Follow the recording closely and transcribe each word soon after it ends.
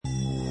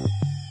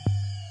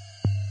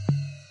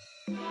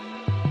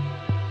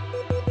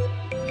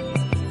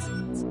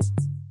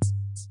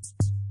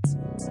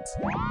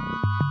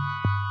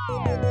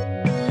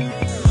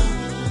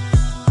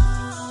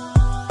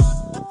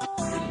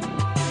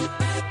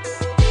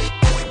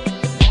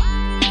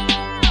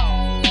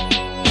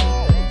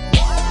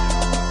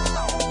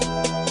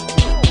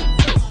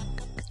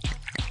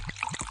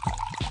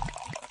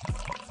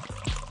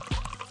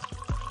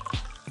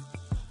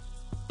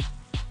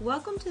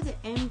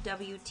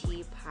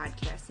WT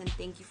Podcast, and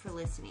thank you for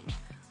listening.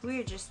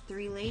 We're just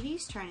three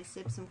ladies trying to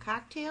sip some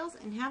cocktails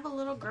and have a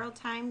little girl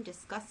time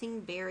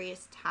discussing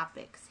various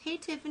topics. Hey,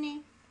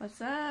 Tiffany.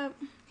 What's up?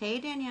 Hey,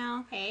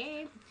 Danielle.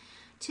 Hey.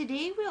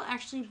 Today we'll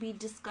actually be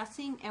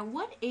discussing at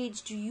what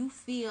age do you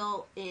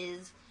feel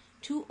is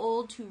too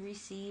old to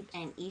receive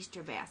an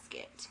Easter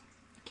basket.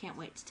 Can't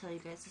wait to tell you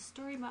guys a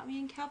story about me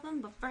and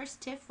Calvin. But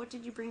first, Tiff, what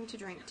did you bring to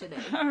drink today?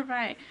 All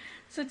right.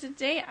 So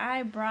today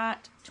I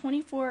brought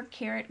 24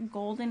 Carat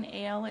Golden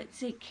Ale.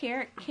 It's a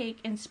carrot cake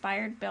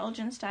inspired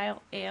Belgian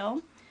style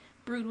ale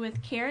brewed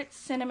with carrots,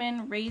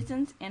 cinnamon,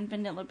 raisins, and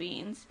vanilla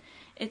beans.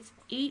 It's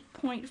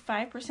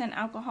 8.5%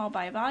 alcohol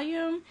by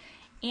volume,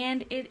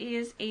 and it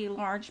is a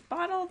large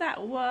bottle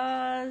that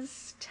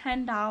was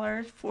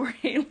 $10 for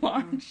a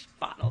large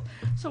bottle.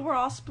 So we're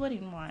all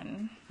splitting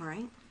one. All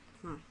right.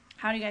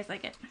 How do you guys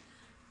like it?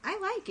 I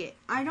like it.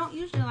 I don't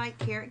usually like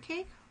carrot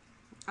cake,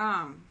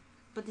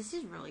 but this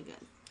is really good.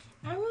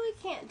 I really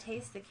can't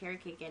taste the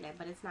carrot cake in it,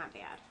 but it's not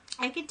bad.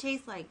 I could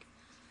taste like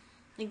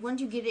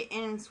once you get it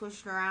in and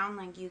swish it around,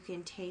 like you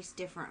can taste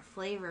different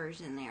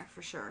flavors in there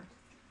for sure.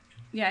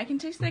 Yeah, I can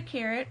taste the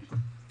carrot.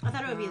 I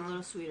thought it would be a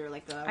little sweeter,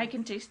 like the... I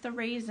can taste the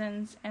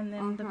raisins and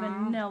then the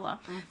vanilla.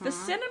 The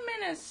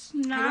cinnamon is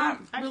not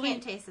I really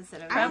can't taste the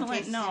cinnamon.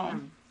 prevalent. No.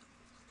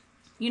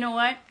 You know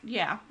what?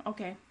 Yeah.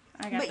 Okay.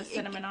 I got But the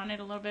cinnamon on it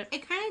a little bit.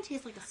 It kind of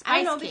tastes like a spice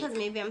I know cake. because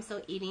maybe I'm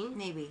still eating.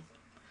 Maybe.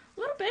 A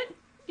little bit.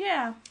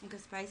 Yeah. Like a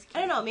spice cake.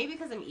 I don't know. Maybe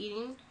because I'm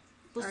eating.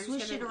 We'll or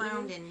swish just it gonna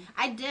around eat. and...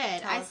 I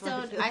did. Tell us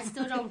what it is. I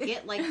still don't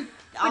get like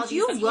all But these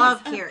you things.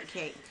 love carrot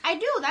cake. I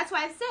do. That's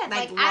why I said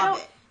Like, I love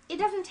don't. it. It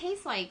doesn't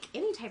taste like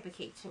any type of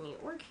cake to me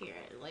or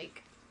carrot.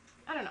 Like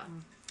I don't know.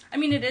 I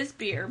mean, it is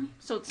beer,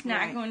 so it's not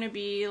Right. going to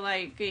be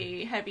like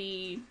a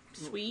heavy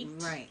sweet.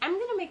 Right. I'm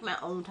gonna make my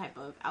own type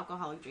of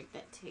alcoholic drink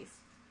that tastes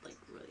like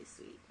really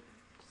sweet.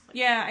 Just like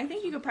Yeah, I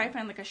think you could probably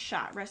find like a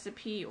shot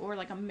recipe or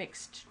like a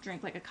mixed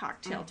drink, like a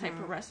cocktail type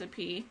of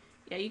recipe.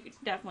 Yeah, you could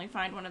definitely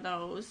find one of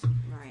those.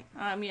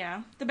 Right.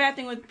 Yeah. The bad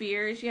thing with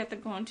beer is you have to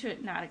go into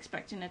it not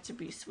expecting it to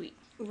be sweet.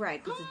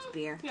 Right, because it's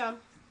beer. Yeah,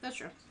 that's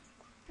true.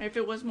 If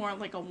it was more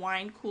like a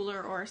wine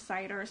cooler or a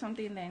cider or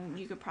something, then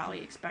you could probably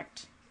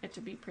expect it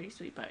to be pretty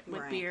sweet. But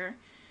with Right. beer,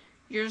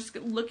 you're just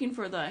looking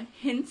for the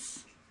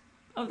hints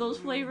of those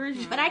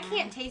flavors. But I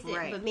can't taste it.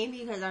 Right. But maybe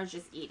because I was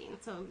just eating,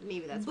 so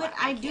maybe that's But why.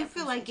 I do can't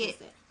feel like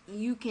taste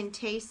you can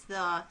taste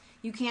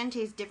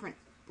different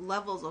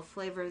levels of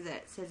flavors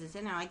that says it's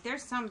in there. Like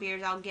there's some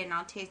beers I'll get and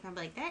I'll taste and I'll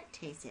be like, that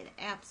tasted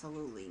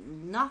absolutely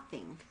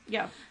nothing.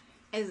 Yeah.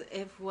 As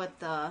if what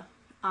the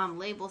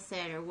label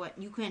said or what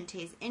you couldn't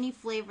taste any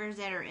flavors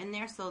that are in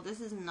there. So this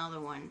is another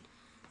one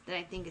that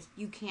I think is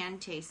you can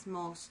taste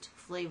most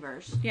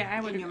flavors. Yeah,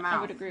 I would in your mouth.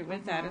 I would agree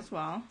with that as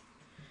well.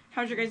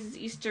 How's your guys'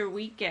 Easter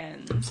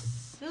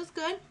weekends? It was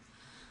good.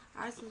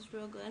 Ours was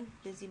real good.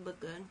 Busy but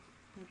good.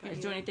 You guys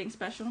do anything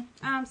special?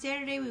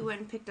 Saturday we went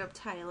and picked up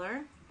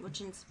Tyler,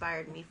 which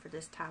inspired me for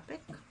this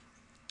topic.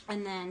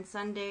 And then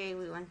Sunday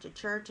we went to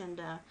church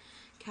and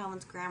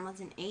Calvin's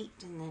grandma's and ate,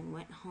 and then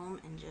went home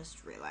and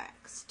just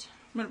relaxed.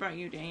 What about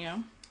you,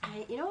 Danielle?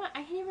 You know what?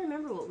 I can't even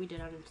remember what we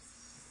did on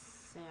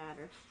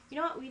Saturday. You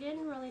know what? We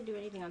didn't really do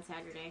anything on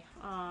Saturday.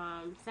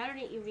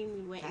 Saturday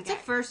evening we went. That's and a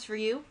got, first for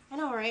you. I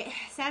know, right?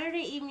 Saturday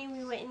evening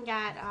we went and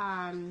got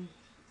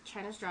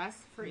China's dress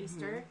for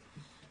Easter,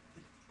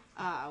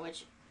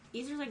 which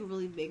Easter's like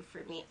really big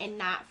for me, and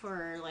not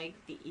for like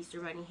the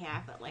Easter bunny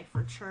hat, but like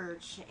for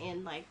church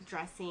and like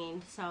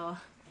dressing. So,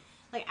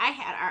 like I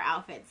had our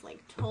outfits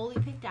like totally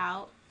picked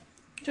out.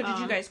 So did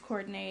you guys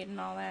coordinate and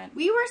all that?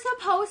 We were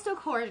supposed to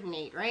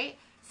coordinate, right?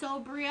 So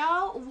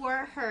Brielle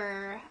wore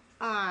her,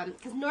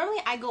 because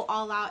normally I go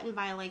all out and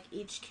buy like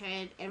each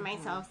kid and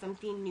myself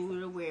something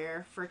new to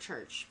wear for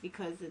church,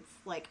 because it's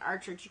like our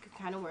church, you can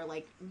kind of wear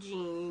like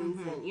jeans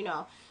and you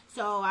know.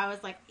 So I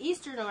was like,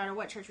 Easter, no matter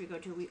what church we go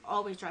to, we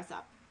always dress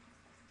up.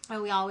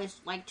 And we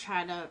always like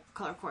try to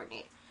color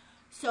coordinate.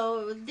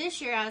 So this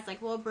year I was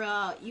like, well,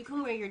 bro, you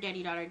can wear your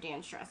daddy-daughter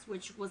dance dress,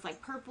 which was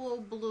like purple,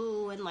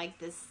 blue, and like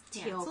this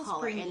teal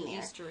color in there.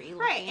 Eastery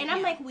Right, and I'm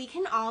yeah. like, we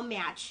can all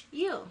match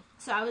you.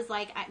 So I was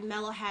like,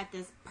 Mello had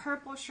this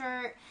purple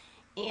shirt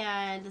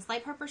and this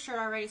light purple shirt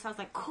already. So I was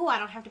like, cool, I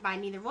don't have to buy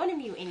neither one of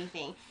you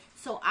anything.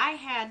 So I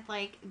had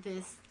like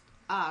this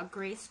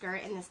gray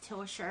skirt and this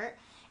teal shirt.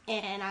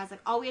 And I was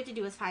like, all we have to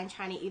do is find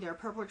China either a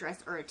purple dress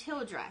or a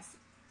teal dress.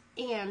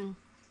 And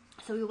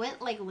so we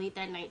went like late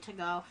that night to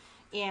go.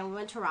 And we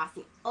went to Ross.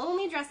 The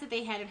only dress that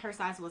they had in her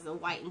size was a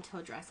white and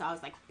teal dress. So I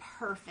was like,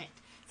 perfect.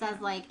 So I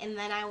was like, and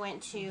then I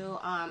went to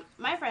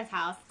my friend's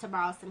house to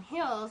borrow some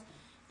heels.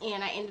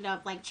 And I ended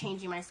up like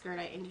changing my skirt.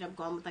 I ended up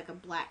going with like a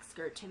black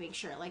skirt to make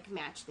sure it like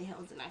matched the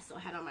heels. And I still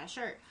had on my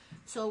shirt.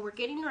 So we're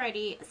getting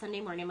ready Sunday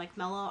morning. I'm like,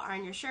 Mello,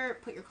 iron your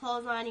shirt, put your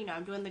clothes on. You know,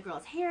 I'm doing the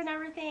girl's hair and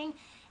everything.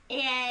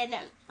 And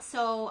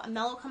so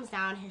Mello comes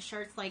down. His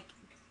shirt's like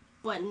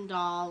buttoned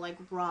all like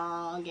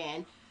wrong.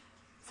 And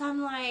so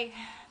I'm like,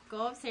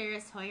 go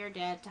upstairs, tell your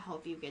dad to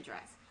help you get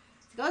dressed.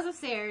 So goes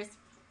upstairs,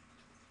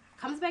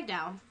 comes back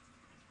down.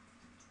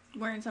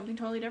 Wearing something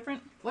totally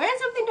different? Wearing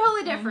something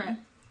totally different.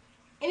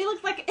 And he looked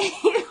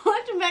he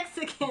looked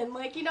Mexican.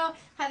 Like, you know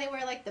how they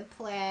wear, like, the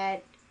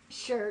plaid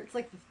shirts,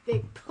 like the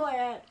thick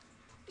plaid.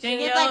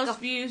 Danielle's like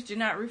views do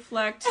not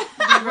reflect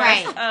the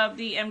rest of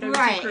the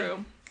MWC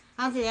crew.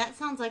 I'll say that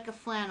sounds like a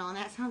flannel, and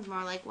that sounds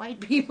more like white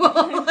people.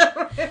 Well,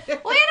 he had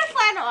a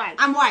flannel on.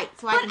 I'm white,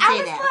 so I But can say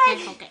was that.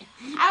 like- Okay, okay.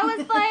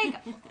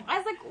 I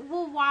was like,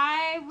 well,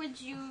 why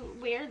would you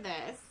wear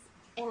this?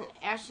 And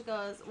Ashley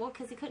goes, well,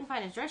 because he couldn't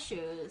find his dress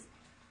shoes,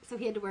 so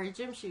he had to wear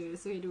gym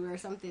shoes. So he had to wear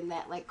something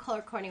that like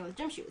color coordinated with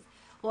gym shoes.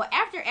 Well,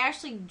 after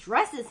Ashley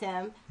dresses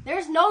him,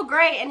 there's no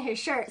gray in his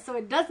shirt, so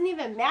it doesn't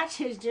even match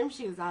his gym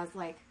shoes. I was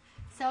like,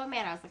 so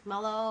mad. I was like,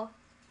 Mello,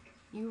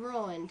 you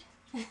ruined.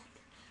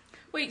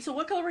 Wait, so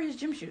what color were his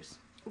gym shoes?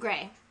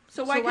 Gray.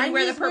 So why couldn't he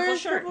wear the purple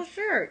shirt? Purple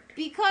shirt?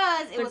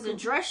 Because it was a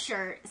dress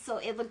shirt, so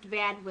it looked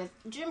bad with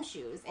gym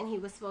shoes, and he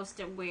was supposed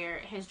to wear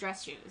his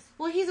dress shoes.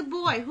 Well, he's a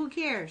boy. Who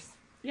cares?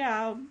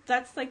 Yeah,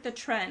 that's like the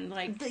trend.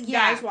 Like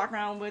Yeah. guys walk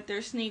around with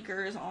their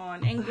sneakers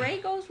on, and gray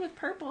goes with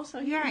purple, so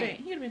he'd Right.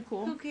 have been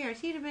cool. Who cares?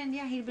 He'd have been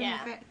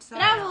fit. But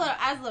I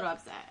was a little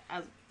upset.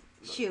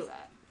 Shoot.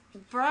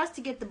 For us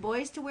to get the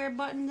boys to wear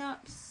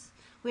button-ups,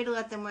 we had to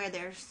let them wear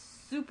their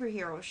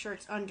superhero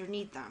shirts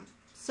underneath them.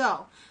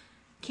 So,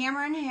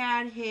 Cameron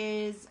had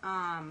his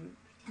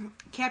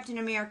Captain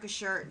America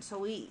shirt,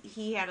 so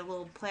he had a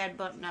little plaid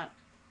button-up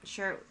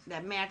shirt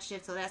that matched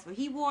it, so that's what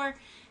he wore.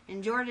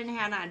 And Jordan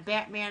had on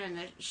Batman and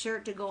a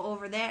shirt to go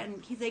over that,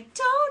 and he's like,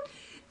 don't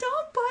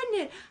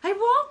button it. I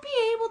won't be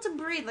able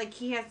to breathe. Like,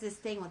 he has this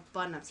thing with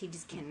button-ups. He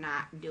just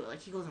cannot do it.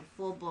 Like, he goes in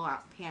full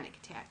blowout panic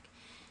attack.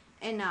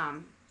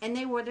 And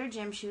they wore their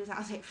gym shoes. I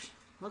was like,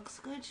 looks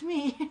good to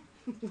me.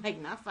 Like,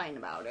 not fine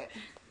about it.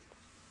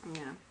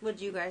 Yeah.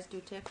 What'd you guys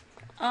do, Tiff?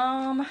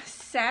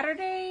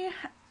 Saturday,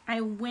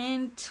 I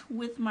went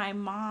with my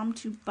mom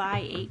to buy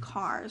a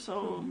car.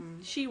 So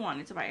she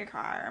wanted to buy a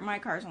car. My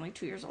car's only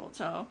 2 years old,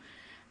 so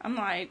I'm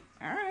like,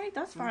 all right,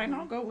 that's fine.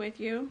 I'll go with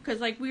you. Because,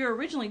 like, we were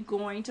originally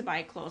going to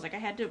buy clothes. Like, I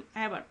had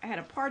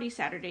a party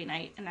Saturday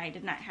night, and I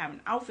did not have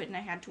an outfit, and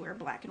I had to wear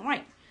black and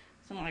white.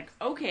 So I'm like,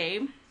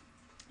 okay,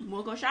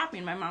 we'll go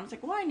shopping. My mom's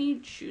like, well, I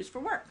need shoes for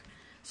work.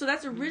 So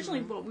that's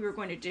originally what we were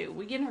going to do.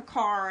 We get in her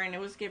car, and it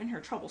was giving her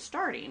trouble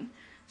starting.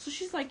 So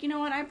she's like, you know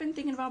what? I've been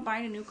thinking about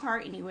buying a new car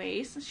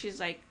anyways. She's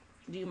like,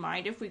 do you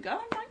mind if we go?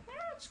 I'm like,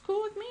 yeah, it's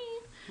cool with me.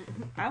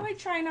 I like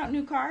trying out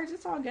new cars.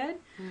 It's all good.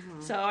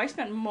 So I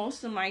spent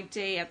most of my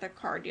day at the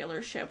car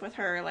dealership with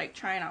her, like,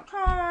 trying out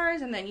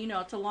cars. And then, you know,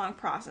 it's a long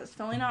process,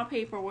 filling out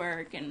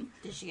paperwork. And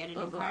Did she get a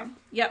new car?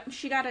 Yep.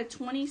 She got a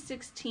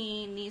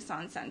 2016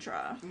 Nissan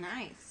Sentra.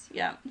 Nice.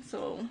 Yep.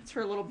 So it's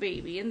her little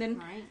baby. And then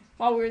Right.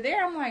 while we were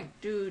there, I'm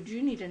like, dude,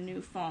 you need a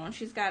new phone.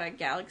 She's got a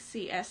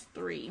Galaxy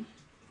S3.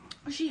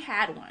 She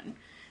had one.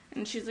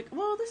 And she's like,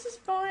 well, this is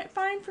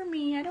fine for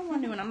me. I don't want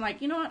a new one. I'm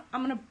like, you know what?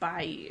 I'm going to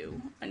buy you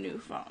a new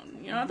phone.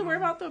 You don't have to worry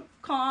about the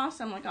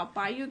cost. I'm like, I'll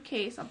buy you a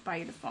case. I'll buy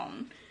you the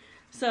phone.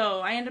 So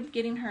I ended up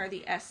getting her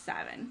the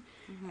S7.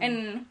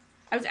 And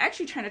I was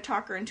actually trying to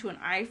talk her into an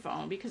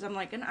iPhone because I'm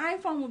like, an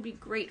iPhone would be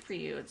great for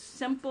you. It's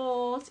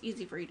simple. It's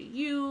easy for you to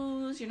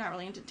use. You're not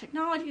really into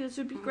technology. This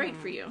would be great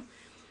for you.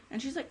 And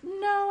she's like,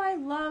 no, I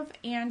love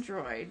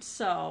Android.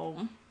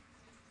 So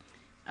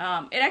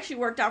it actually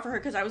worked out for her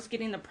because I was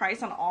getting the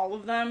price on all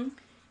of them.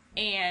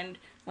 And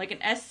like an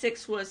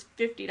S6 was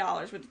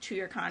 $50 with a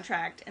 2-year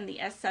contract. And the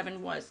S7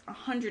 was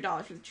 $100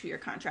 with a 2-year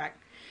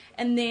contract.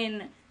 And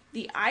then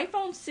the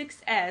iPhone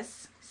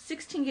 6S,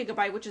 16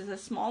 gigabyte, which is the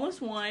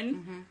smallest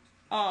one,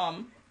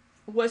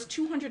 was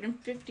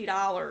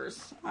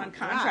 $250 on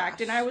contract.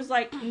 gosh. And I was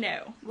like,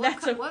 no. What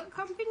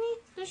company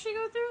does she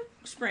go through?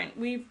 Sprint.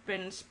 We've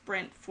been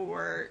Sprint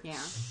for Yeah.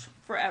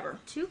 forever.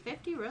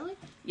 $250, really?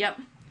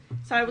 Yep.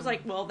 So I was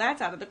like, well,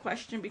 that's out of the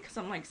question because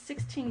I'm like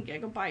 16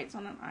 gigabytes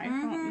on an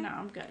iPhone. No,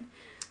 I'm good.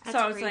 That's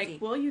so I was crazy.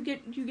 like, well, you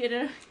get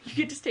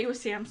to stay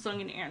with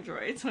Samsung and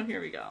Android. So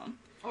here we go.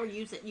 Or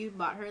you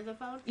bought her the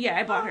phone? Yeah,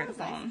 I bought her the that's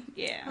nice. phone.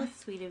 Yeah. That's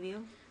sweet of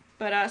you.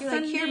 But You're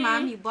Sunday, like, here,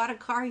 Mom, you bought a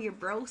car, you're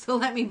broke, so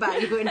let me buy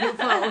you a new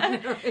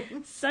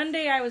phone.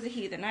 Sunday I was a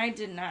heathen. I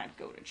did not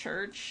go to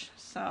church.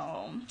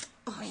 So,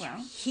 Oh, well.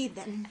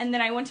 heathen. And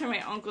then I went to my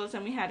uncle's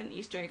and we had an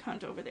Easter egg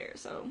hunt over there.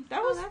 So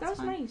that was that's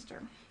my fun.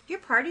 Easter. Your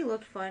party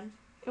looked fun.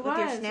 It With your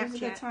was. It was a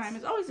good Snapchats. time.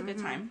 It's always a good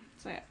time.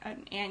 It's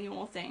an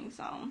annual thing.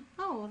 So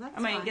Oh, that's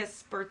I mean, fun. I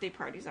guess birthday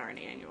parties are an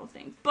annual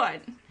thing,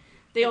 but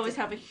they always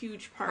have a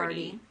huge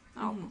party.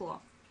 Oh,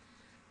 cool.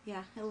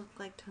 Yeah, it looked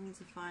like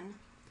tons of fun.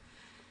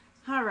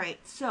 All right,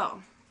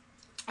 so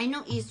I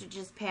know Easter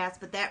just passed,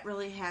 but that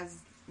really has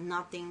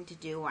nothing to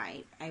do.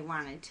 I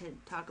wanted to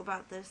talk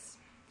about this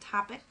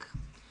topic.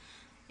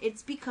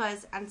 It's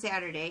because on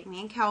Saturday,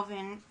 me and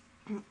Calvin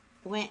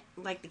went,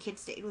 like the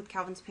kids stayed with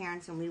Calvin's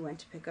parents, and we went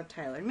to pick up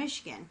Tyler in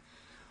Michigan.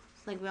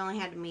 Like we only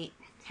had to meet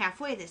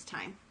halfway this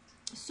time.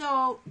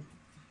 So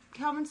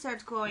Calvin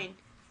starts going,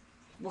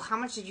 well, how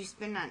much did you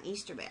spend on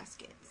Easter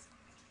baskets?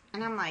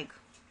 And I'm like,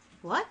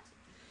 what?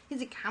 He's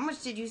like, how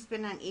much did you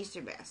spend on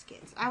Easter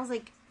baskets? I was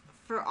like,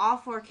 for all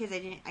 4 kids,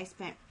 I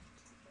spent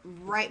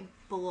right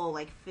below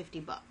like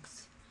 $50.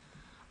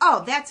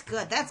 oh, that's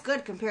good. That's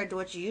good compared to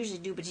what you usually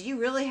do. But did you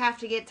really have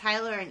to get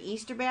Tyler an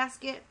Easter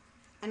basket?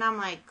 And I'm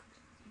like,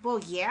 well,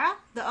 yeah.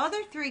 The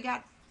other 3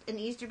 got an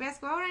Easter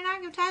basket. Why would I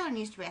not give Tyler an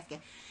Easter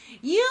basket?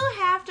 You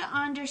have to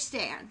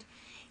understand,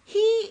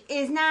 he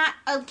is not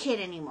a kid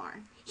anymore.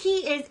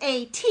 He is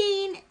a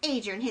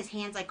teenager, and his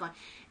hand's like going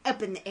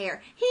up in the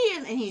air.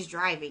 And he's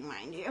driving,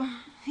 mind you.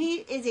 He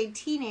is a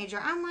teenager.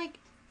 I'm like,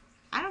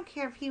 I don't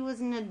care if he was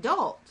an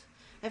adult.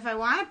 If I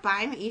want to buy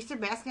him an Easter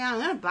basket, I'm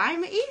going to buy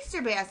him an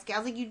Easter basket. I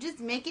was like, you just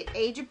make it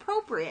age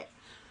appropriate.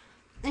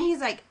 And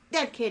he's like,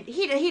 that kid,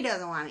 he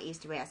doesn't want an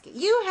Easter basket.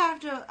 You have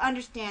to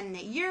understand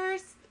that your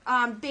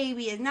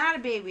baby is not a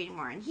baby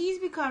anymore, and he's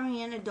becoming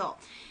an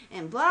adult.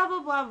 And blah,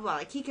 blah, blah, blah.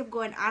 Like, he kept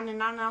going on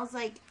and on, and I was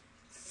like,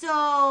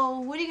 so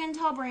what are you going to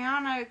tell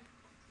Brianna,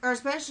 or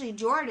especially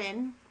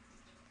Jordan,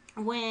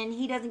 when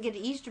he doesn't get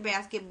an Easter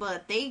basket,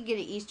 but they get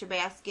an Easter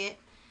basket?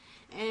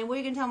 And what are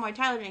you going to tell him why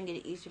Tyler didn't get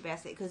an Easter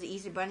basket? Because the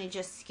Easter Bunny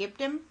just skipped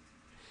him?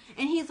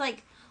 And he's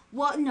like,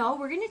 well, no,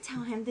 we're going to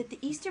tell him that the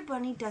Easter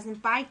Bunny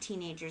doesn't buy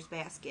teenagers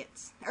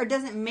baskets. Or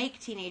doesn't make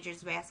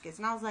teenagers baskets.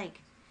 And I was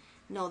like,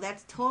 no,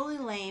 that's totally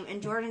lame.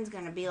 And Jordan's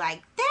going to be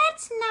like,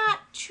 that's not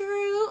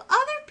true.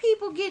 Other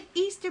people get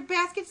Easter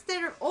baskets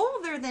that are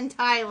older than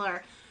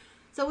Tyler.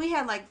 So we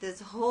had like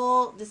this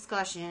whole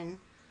discussion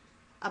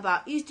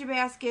about Easter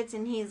baskets.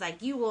 And he's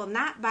like, you will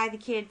not buy the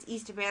kids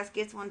Easter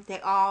baskets once they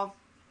all...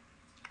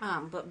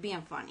 but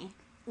being funny.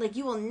 Like,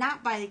 you will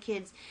not buy the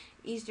kids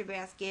Easter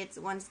baskets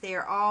once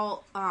they're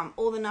all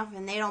old enough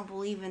and they don't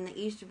believe in the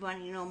Easter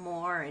Bunny no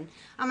more. And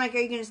I'm like, are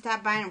you going to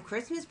stop buying them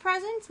Christmas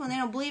presents when they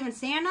don't believe in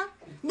Santa?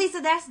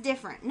 Lisa, that's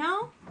different.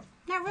 No,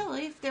 not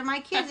really. If they're my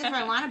kids, if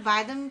I want to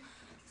buy them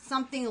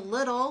something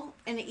little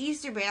in an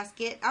Easter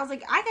basket. I was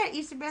like, I got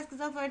Easter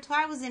baskets up until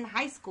I was in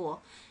high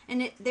school.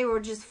 And they were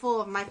just full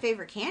of my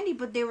favorite candy,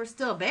 but they were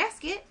still a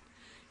basket.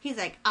 He's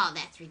like, oh,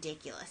 that's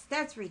ridiculous.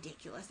 That's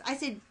ridiculous. I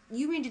said,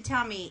 you mean to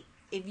tell me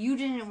if you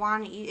didn't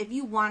want to eat, if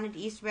you wanted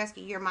the Easter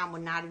basket, your mom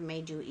would not have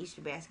made you an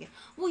Easter basket?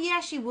 Well, yeah,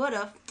 she would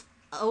have.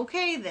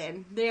 Okay,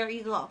 then. There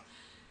you go.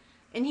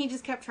 And he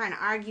just kept trying to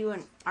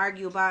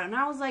argue about it. And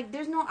I was like,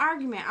 there's no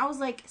argument. I was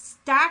like,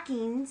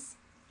 stockings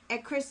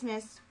at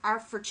Christmas are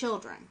for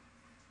children.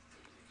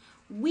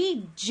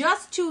 We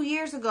just 2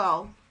 years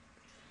ago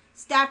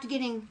stopped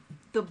getting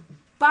the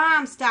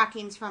bomb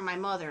stockings from my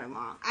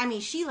mother-in-law. I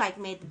mean, she like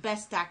made the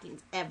best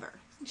stockings ever.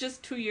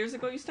 Just 2 years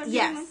ago you started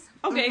Yes. doing them?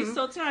 Okay,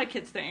 so it's not a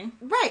kid's thing.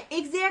 Right,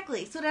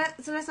 exactly. So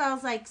that's why I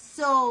was like,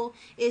 so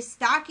if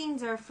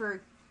stockings are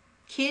for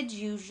kids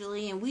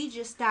usually, and we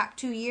just stopped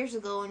 2 years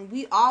ago, and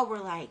we all were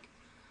like,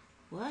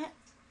 what?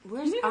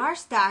 Where's our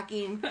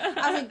stocking? I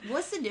was like,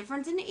 what's the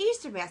difference in the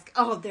Easter basket?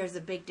 Oh, there's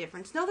a big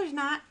difference. No, there's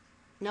not.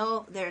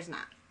 No, there's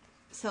not.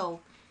 So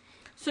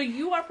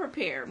you are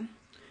prepared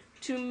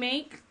to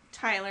make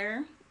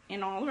Tyler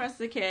and all the rest of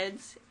the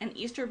kids an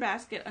Easter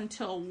basket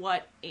until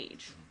what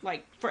age?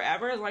 Like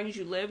forever, as long as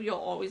you live, you'll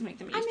always make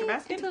them an Easter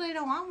basket? Until they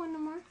don't want one no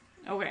more.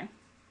 Okay.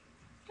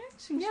 That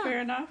seems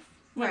fair enough.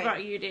 What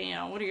about you,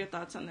 Danielle? What are your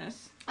thoughts on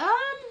this?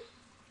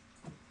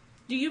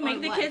 Do you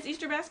make the kids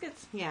Easter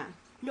baskets? Yeah.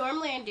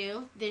 Normally I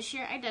do. This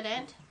year I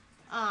didn't.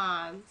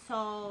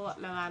 So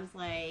my mom's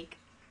like,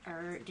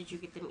 did you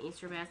get them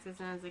Easter baskets?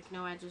 And I was like,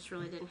 no, I just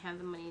really didn't have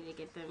the money to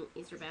get them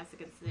Easter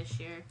baskets this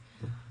year.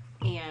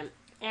 And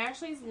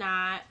Ashley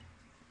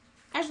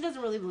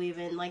doesn't really believe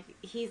in, like,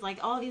 he's like,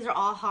 oh, these are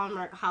all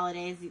Hallmark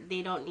holidays.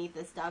 They don't need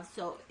this stuff.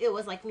 So it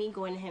was like me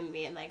going to him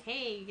being like,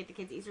 hey, you get the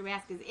kids Easter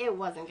baskets. It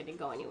wasn't going to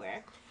go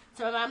anywhere.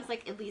 So my mom's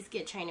like, at least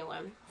get China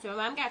one. So my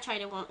mom got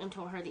China one and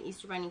told her the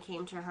Easter Bunny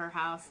came to her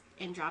house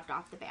and dropped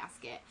off the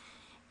basket.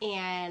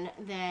 And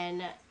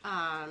then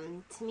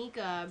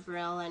Tamika,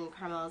 Brill, and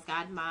Carmela's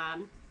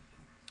godmom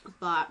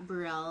bought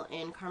Brill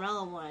and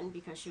Carmela one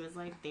because she was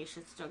like, they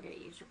should still get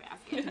an Easter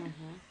basket.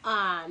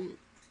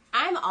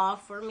 I'm all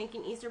for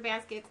making Easter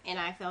baskets, and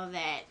I feel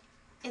that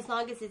as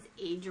long as it's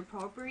age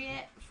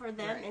appropriate for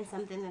them and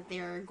something that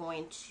they're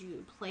going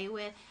to play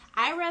with,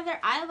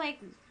 I like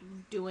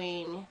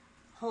doing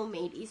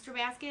homemade Easter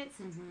baskets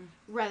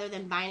rather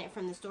than buying it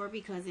from the store,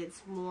 because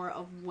it's more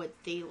of what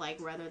they like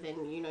rather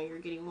than, you're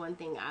getting one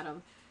thing out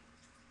of,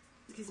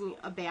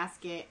 a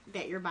basket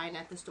that you're buying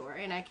at the store,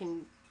 and I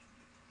can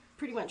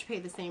pretty much pay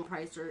the same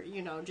price, or,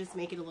 just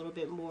make it a little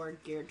bit more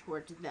geared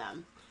towards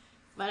them.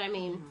 But I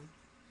mean,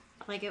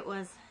 like, it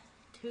was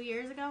 2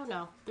 years ago?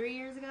 No, 3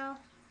 years ago?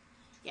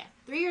 Yeah,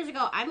 3 years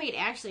ago, I made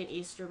actually an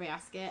Easter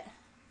basket.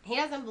 He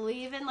doesn't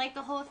believe in, like,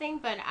 the whole thing,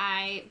 but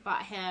I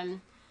bought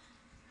him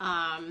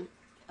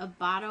a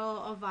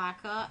bottle of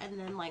vodka and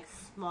then, like,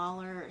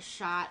 smaller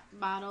shot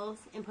bottles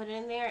and put it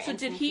in there. So and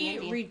did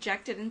he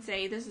reject it and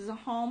say, this is a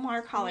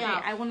Hallmark holiday, No.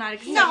 I will not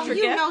accept No, your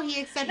you gift? know he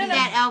accepted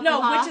that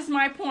alcohol. No, which is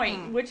my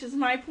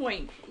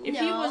point. If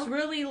he was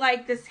really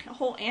like this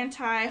whole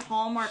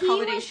anti-Hallmark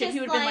holiday was shit, just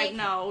he would have been like- like,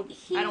 no,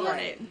 I don't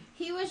want it.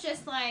 He was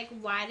just like,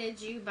 why did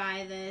you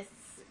buy this?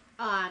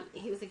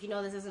 He was like,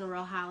 this isn't a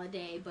real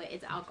holiday, but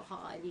it's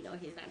alcohol, and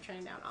he's not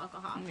turning down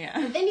alcohol. Yeah.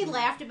 But then he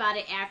laughed about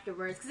it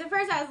afterwards, because at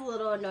first I was a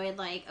little annoyed,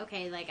 like,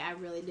 okay, like, I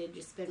really did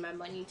just spend my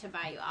money to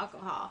buy you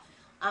alcohol.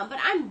 But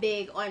I'm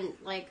big on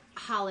like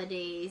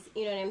holidays.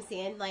 You know what I'm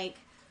saying? Like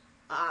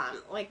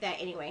that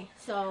anyway.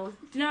 So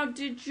Now,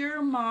 did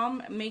your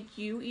mom make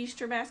you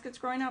Easter baskets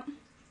growing up?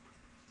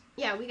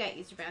 yeah, we got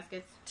Easter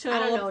baskets. Till I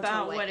don't know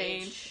about till what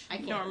age? I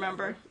can't don't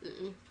remember.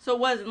 Mm-mm. So it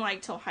wasn't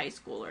like till high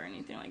school or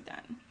anything like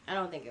that. I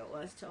don't think it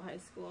was till high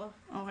school.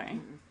 Okay.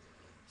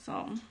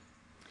 So.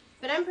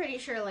 But I'm pretty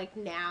sure like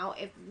now,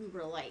 if we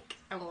were like,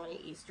 I want an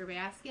Easter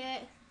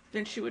basket.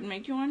 Then she would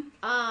make you one?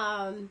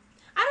 I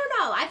don't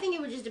know. I think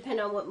it would just depend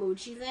on what mood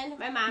she's in.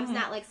 My mom's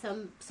not like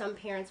some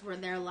parents where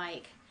they're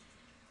like.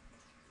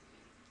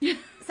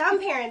 Some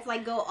parents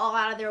like go all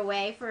out of their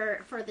way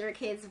for their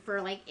kids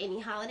for like any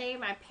holiday.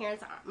 My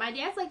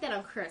dad's like that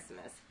on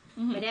Christmas.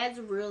 My dad's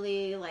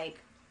really like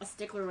a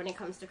stickler when it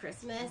comes to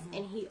Christmas,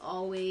 and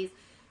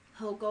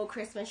he'll go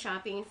Christmas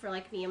shopping for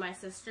like me and my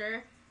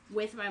sister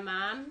with my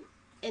mom,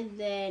 and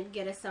then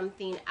get us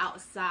something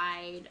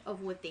outside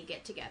of what they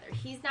get together.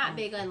 He's not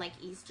big on like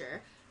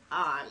Easter.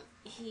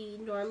 He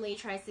normally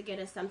tries to get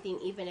us something,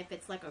 even if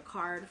it's like a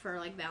card for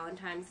like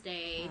Valentine's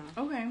Day.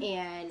 Okay.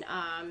 And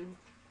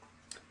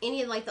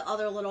any of like the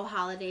other little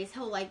holidays,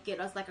 he'll like get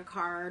us like a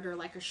card or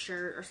like a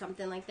shirt or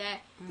something like that.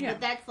 Yeah.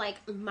 But that's like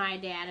my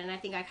dad, and I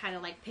think I kind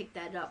of like picked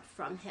that up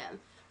from him.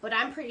 But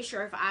I'm pretty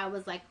sure if I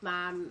was like,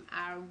 Mom,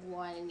 I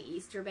want an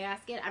Easter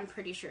basket, I'm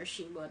pretty sure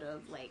she would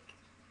have like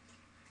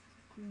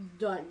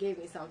gave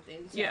me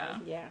something. So. Yeah.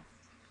 Yeah.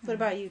 What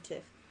about you,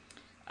 Tiff?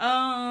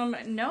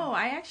 No,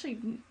 I actually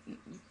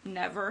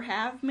never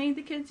have made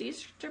the kids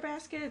Easter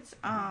baskets.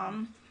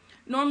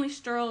 Normally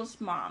Sterl's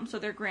mom, so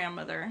their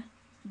grandmother,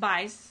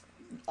 buys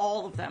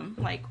all of them,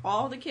 like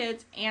all the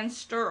kids and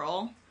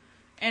Sterl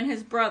and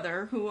his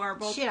brother, who are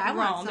both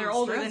grown. They're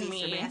older than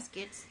me.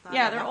 Baskets.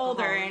 Yeah, they're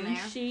older, and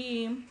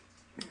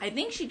I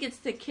think she gets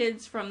the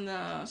kids from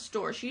the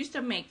store. She used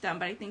to make them,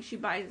 but I think she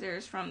buys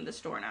theirs from the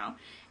store now.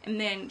 And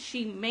then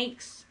she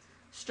makes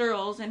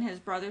Sterl's and his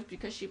brothers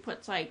because she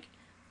puts like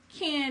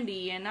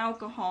candy and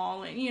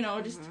alcohol and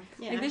just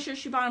like this year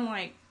she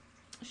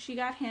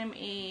got him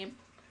a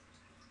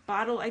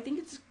bottle, I think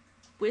it's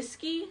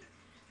whiskey.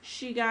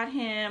 She got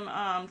him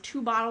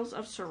 2 bottles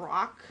of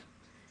Ciroc,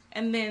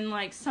 and then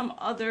like some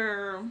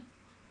other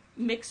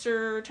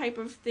mixer type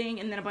of thing,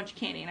 and then a bunch of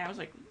candy. And I was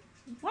like,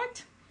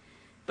 what?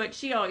 But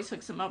she always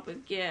hooks him up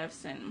with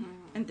gifts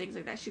and things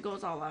like that. She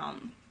goes all out.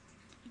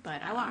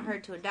 But I want her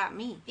to adopt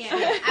me. Yeah, I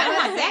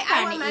want that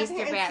kind of my Easter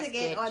parents basket to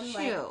get on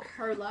like too.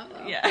 her level.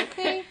 Yeah.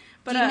 Okay.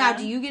 But now,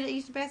 do you get an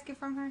Easter basket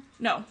from her?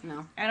 No.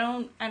 No. I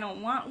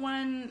don't want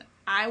one.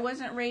 I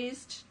wasn't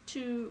raised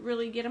to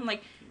really get them.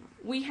 Like,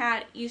 we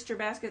had Easter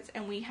baskets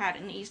and we had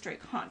an Easter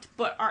egg hunt,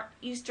 but our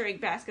Easter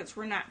egg baskets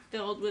were not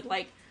filled with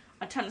like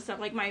a ton of stuff.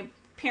 Like, my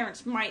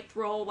parents might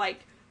throw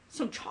like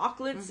some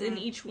chocolates in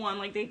each one.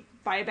 Like, they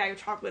buy a bag of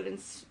chocolate and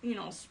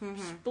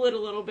split a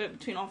little bit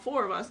between all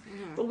 4 of us.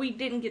 But we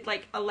didn't get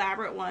like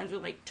elaborate ones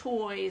with like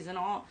toys and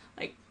all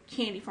like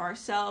candy for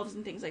ourselves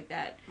and things like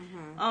that.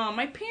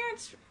 My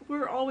parents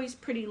were always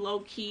pretty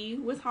low key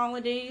with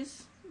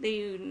holidays.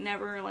 They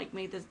never like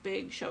made this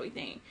big showy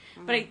thing.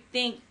 But I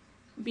think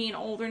being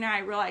older now, I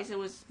realized it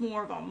was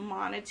more of a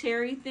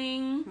monetary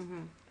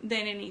thing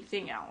than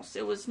anything else.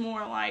 It was more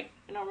like,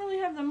 I don't really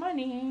have the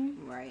money,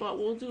 right, but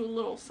we'll do a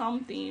little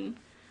something.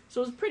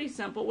 So it was pretty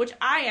simple, which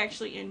I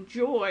actually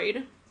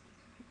enjoyed.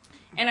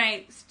 And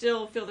I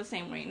still feel the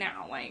same way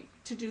now, like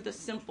to do the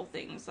simple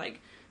things like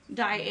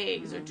dye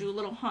eggs or do a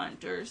little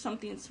hunt or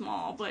something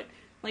small, but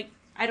like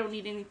I don't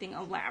need anything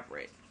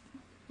elaborate.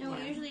 No,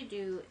 we usually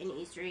do an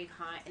Easter egg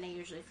hunt, and I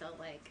usually fill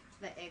like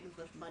the eggs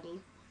with money.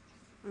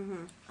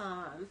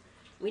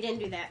 We didn't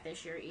do that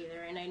this year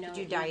either, and I know.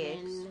 Did you dye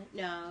eggs?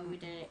 No, we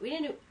didn't. We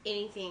didn't do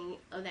anything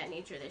of that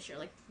nature this year.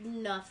 Like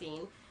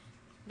nothing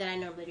that I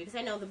normally do, because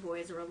I know the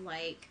boys were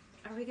like,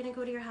 "Are we gonna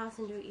go to your house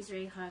and do an Easter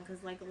egg hunt?"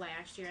 Because like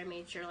last year, I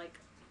made sure like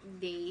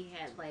they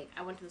had like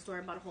I went to the store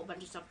and bought a whole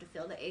bunch of stuff to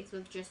fill the eggs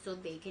with, just so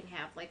they can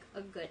have like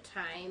a good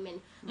time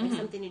and like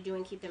something to do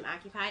and keep them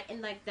occupied.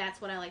 And like that's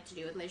what I like to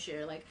do. And this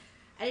year, like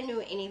I didn't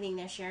do anything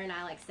this year, and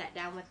I like sat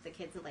down with the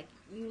kids and like,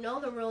 you know,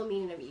 the real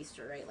meaning of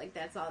Easter, right? Like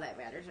that's all that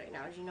matters right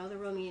now. Is you know the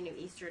real meaning of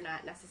Easter,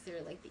 not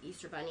necessarily like the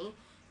Easter bunny.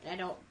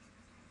 And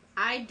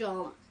I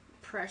don't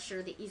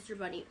pressure the Easter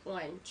bunny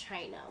on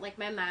China. Like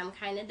my mom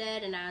kind of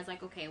did, and I was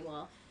like, okay,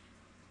 well,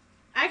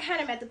 I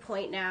kind of at the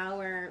point now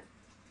where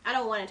I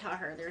don't want to tell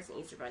her there's an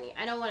Easter bunny.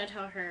 I don't want to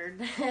tell her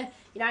that,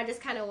 I just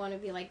kind of want to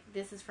be like,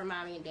 this is for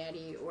mommy and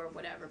daddy or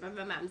whatever. But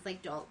my mom's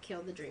like, don't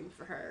kill the dream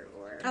for her.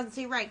 Or I was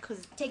say right,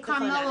 because take the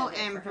fun out Carmelo of it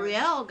and for her.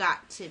 Brielle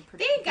got to.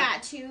 They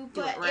got to,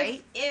 but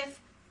right? if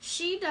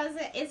she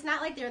doesn't, it's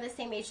not like they're the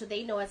same age, so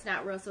they know it's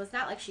not real. So it's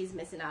not like she's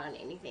missing out on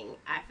anything,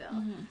 I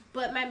feel.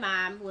 But my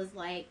mom was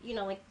like,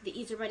 like the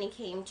Easter bunny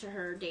came to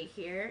her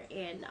daycare,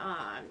 and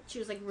she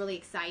was like really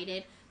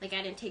excited. Like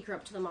I didn't take her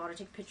up to the mall to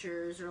take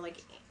pictures or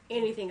like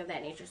anything of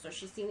that nature. So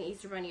she's seen the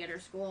Easter bunny at her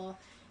school,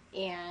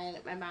 and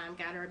my mom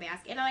got her a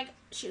basket. And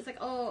she was like,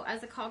 oh, I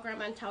was like, call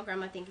grandma and tell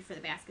grandma thank you for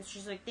the basket.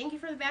 She's like, thank you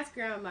for the basket,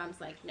 grandma.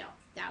 Mom's like, no,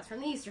 that was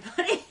from the Easter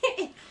bunny.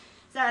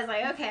 So I was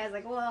like, okay. I was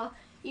like, well,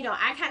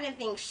 I kind of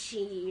think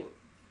she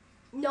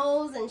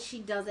knows and she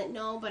doesn't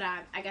know, but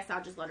I guess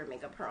I'll just let her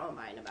make up her own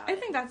mind about it. I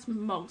think that's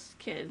most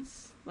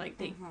kids. Like,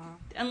 they,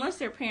 unless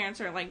their parents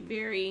are, like,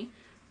 very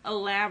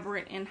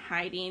elaborate in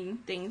hiding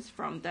things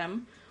from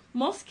them,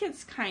 most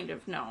kids kind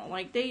of know.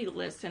 Like, they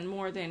listen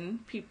more than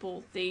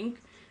people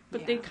think,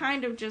 but they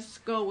kind of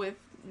just go with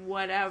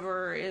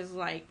whatever is,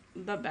 like,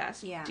 the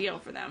best deal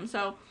for them.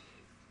 So,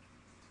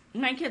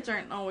 my kids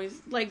aren't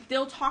always, like,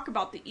 they'll talk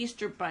about the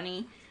Easter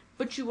Bunny,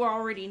 but you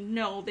already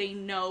know they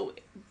know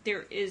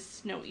there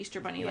is no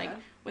Easter Bunny. Like,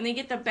 when they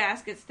get the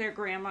baskets, their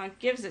grandma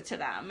gives it to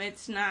them.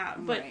 It's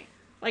not, but,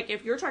 like,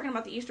 if you're talking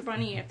about the Easter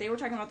Bunny, if they were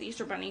talking about the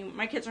Easter Bunny,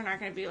 my kids are not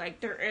going to be like,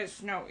 there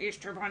is no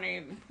Easter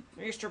Bunny.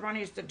 Easter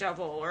Bunny's the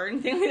devil, or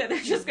anything like that.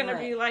 They're just going to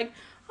be like,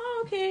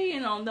 oh, okay, you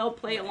know, they'll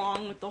play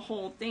along with the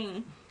whole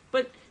thing.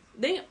 But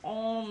they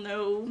all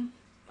know,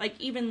 like,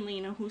 even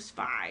Lena, who's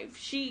 5,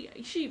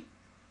 she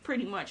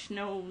pretty much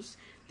knows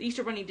the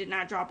Easter Bunny did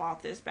not drop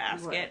off this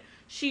basket. Right.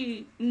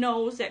 She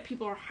knows that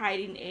people are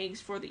hiding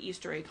eggs for the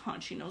Easter egg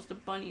hunt. She knows the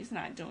bunny's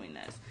not doing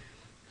this.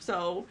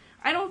 So,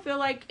 I don't feel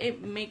like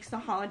it makes the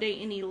holiday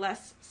any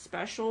less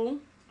special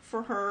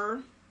for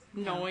her,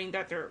 knowing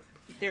that they're...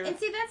 And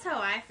see, that's how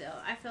I feel.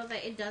 I feel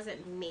that it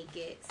doesn't make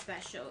it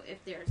special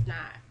if there's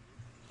not,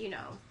 you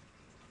know...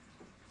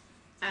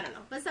 I don't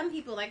know. But some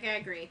people, like, I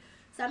agree.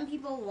 Some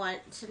people want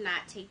to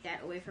not take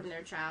that away from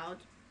their child.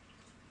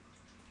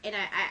 And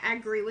I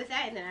agree with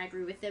that, and then I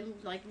agree with them,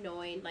 like,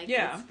 knowing, like,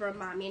 it's from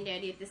mommy and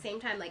daddy. At the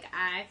same time, like,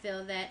 I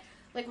feel that,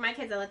 like, my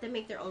kids, I let them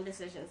make their own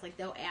decisions. Like,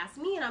 they'll ask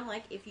me, and I'm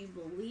like, if you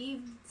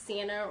believe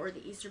Santa or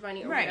the Easter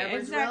Bunny or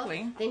whatever's real,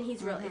 then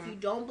he's real. If you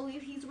don't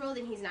believe he's real,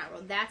 then he's not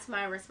real. That's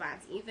my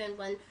response. Even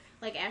when,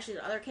 like, Ashley,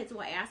 the other kids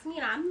will ask me,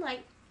 and I'm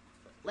like,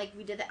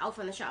 we did the Elf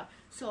on the Shelf.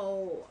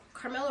 So,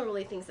 Carmelo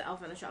really thinks the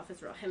Elf on the Shelf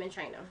is real. Him and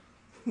China.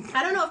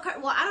 I don't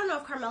know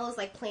if Carmelo's,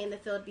 like, playing the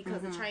field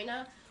because of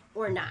China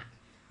or not.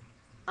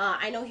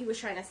 I know he was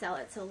trying to sell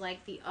it to,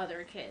 like, the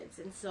other kids.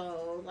 And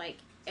so, like,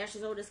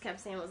 Ashley's oldest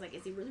kept saying, was like,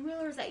 is he really real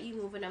or is that you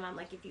moving him? I'm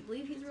like, if you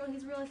believe he's real,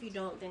 he's real. If you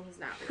don't, then he's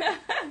not real.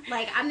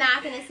 Like, I'm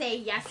not going to say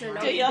yes or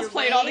no. Let's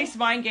play all these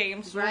mind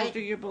games. Right? Well, do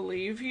you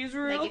believe he's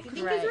real? Like, if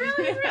you think he's real,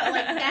 he's real.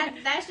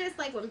 Like, that's just,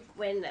 like,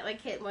 when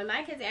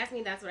my kids ask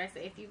me, that's what I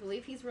say. If you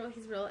believe he's real,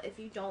 he's real. If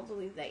you don't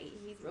believe that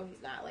he's real,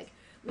 he's not. Like,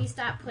 we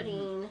stopped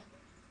putting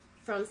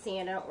from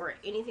Santa or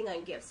anything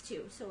on gifts,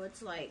 too. So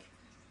it's like,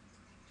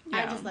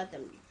 I just let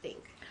them think.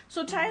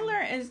 So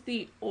Tyler is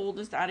the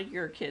oldest out of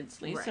your kids,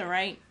 Lisa,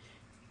 right?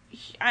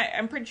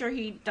 I'm pretty sure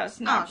he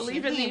does not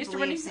believe in the Easter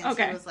Bunny. Since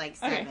he was like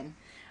 7.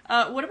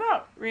 What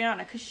about Rihanna?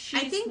 Because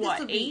she's, I think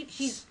what, 8?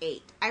 She's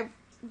 8. I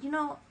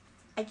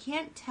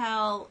can't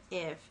tell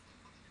if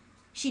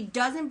she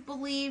doesn't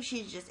believe,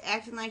 she's just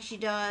acting like she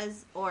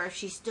does, or if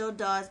she still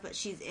does, but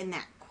she's in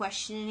that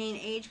questioning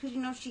age,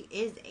 because, she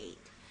is 8.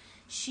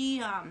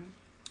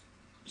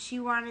 She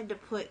wanted to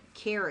put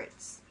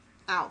carrots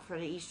out for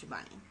the Easter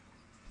Bunny.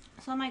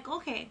 So I'm like,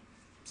 okay.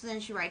 So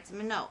then she writes him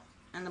a note,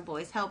 and the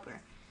boys help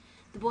her.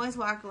 The boys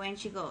walk away, and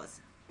she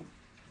goes,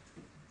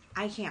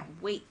 I can't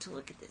wait to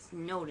look at this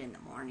note in the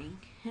morning.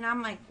 And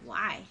I'm like,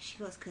 why? She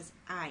goes, because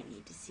I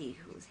need to see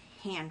whose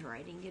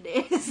handwriting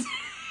it is.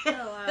 Oh,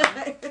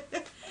 wow.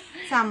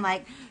 So I'm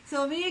like,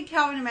 so me and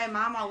Calvin and my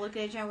mom all look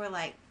at each other, and we're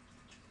like,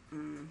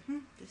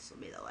 this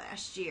will be the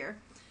last year.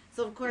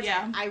 So, of course,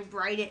 I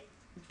write it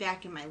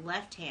back in my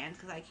left hand,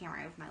 because I can't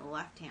write with my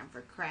left hand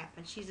for crap.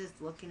 And she's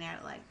just looking at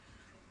it like,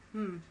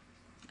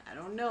 I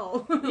don't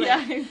know.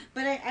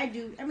 But I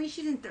do. I mean,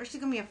 she's going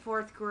to be in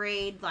 4th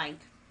grade. Like,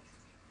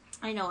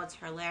 I know it's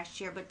her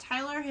last year. But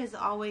Tyler has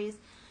always,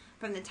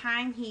 from the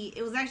time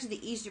it was actually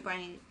the Easter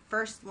Bunny,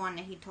 first one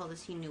that he told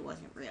us he knew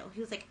wasn't real. He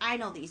was like, I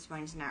know the Easter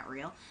Bunny's not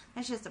real.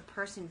 That's just a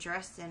person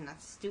dressed in a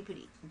stupid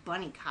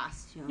bunny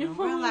costume. And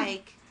we're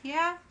like,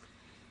 yeah.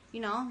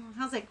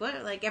 I was like,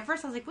 what? Like, at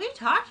first I was like, what are you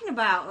talking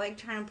about? Like,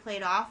 trying to play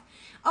it off.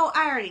 Oh,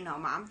 I already know,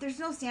 Mom. There's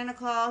no Santa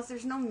Claus.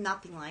 There's no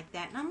nothing like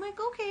that. And I'm like,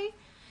 okay.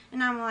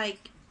 And I'm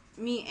like,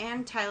 me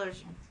and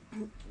Tyler's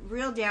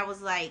real dad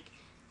was like,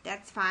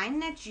 that's fine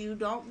that you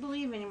don't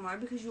believe anymore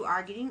because you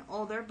are getting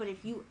older. But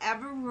if you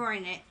ever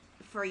ruin it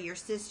for your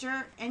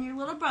sister and your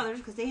little brothers,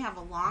 because they have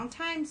a long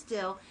time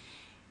still,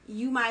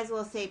 you might as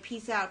well say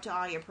peace out to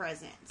all your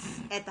presents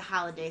at the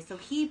holiday. So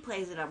he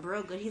plays it up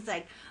real good. He's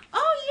like,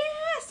 oh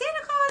yeah,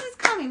 Santa Claus is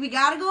coming. We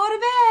gotta go to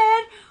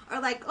bed.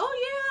 Or like,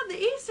 oh yeah,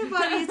 the Easter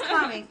Bunny is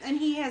coming. And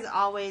he has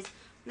always,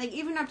 like,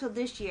 even up till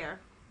this year.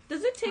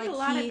 Does it take a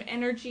lot of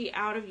energy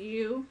out of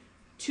you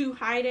to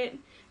hide it?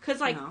 Because,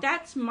 like,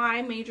 that's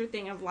my major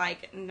thing of,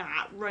 like,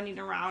 not running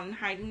around and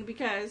hiding,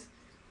 because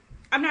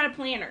I'm not a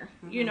planner.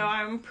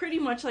 I'm pretty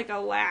much, like, a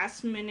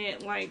last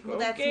minute, like, well,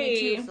 that's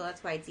me too, so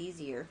that's why it's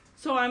easier.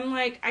 So I'm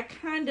like, I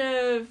kind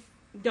of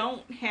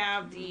don't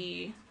have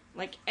the,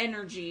 like,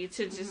 energy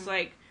to just,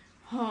 like,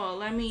 oh,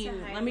 let me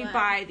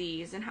buy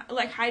these and,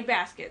 like, hide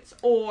baskets,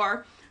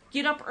 or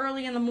get up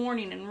early in the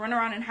morning and run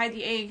around and hide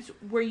the eggs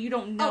where you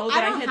don't know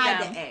that I hid them. I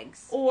don't hide the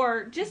eggs.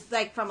 Or just,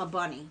 like, from a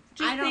bunny.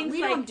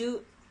 We don't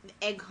do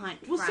egg hunt.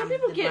 Well, from some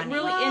people the get bunny.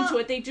 really into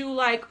it. They do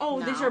like,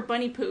 these No. are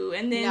bunny poo,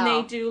 and then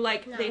No. they do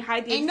like they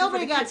hide the eggs Ain't before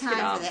nobody the got kids get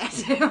time up. for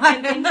that.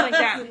 And things like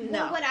that. No.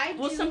 Well, what I do,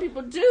 Well, some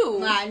people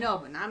do. I know,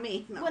 but not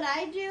me. No. what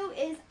I do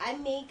is I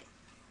make,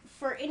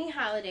 for any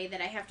holiday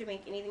that I have to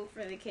make anything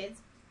for the kids,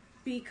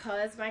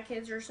 because my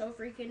kids are so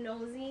freaking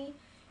nosy,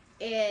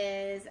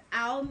 is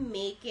I'll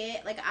make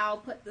it, like, I'll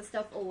put the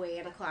stuff away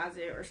in a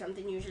closet or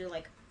something, usually,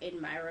 like,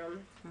 in my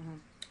room.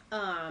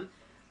 Mhm.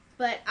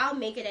 But I'll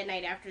make it at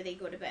night after they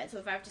go to bed. So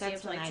if I have to stay up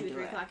That's till, like, when I 2, do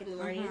 3 it. o'clock in the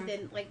morning, Mhm.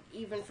 then, like,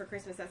 even for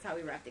Christmas, that's how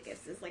we wrap the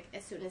gifts, is, like,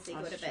 as soon as they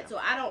go That's to bed. true.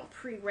 So I don't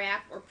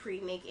pre-wrap or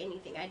pre-make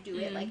anything. I do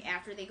it, like,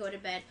 after they go to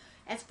bed.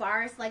 As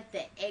far as, like,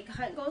 the egg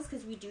hunt goes,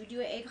 because we do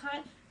an egg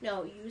hunt,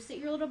 no, you sit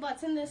your little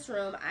butts in this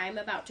room. I'm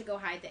about to go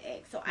hide the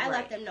eggs. So I Right.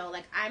 let them know,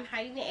 like, I'm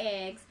hiding the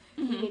eggs.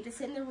 You need to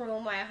sit in the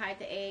room while I hide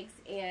the eggs.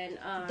 And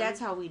That's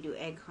how we do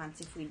egg hunts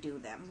if we do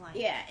them. Like,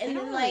 yeah, they and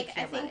don't then, really like,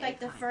 care I think, about like, egg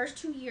the hunt. first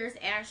 2 years,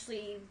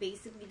 Ashley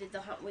basically did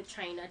the hunt with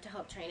China to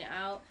help China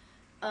out.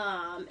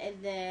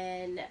 And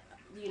then,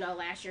 you know,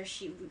 last year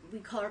we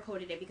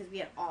color-coded it because we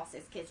had all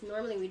 6 kids.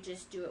 Normally, we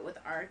just do it with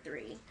our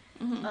 3.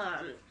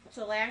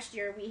 So last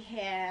year, we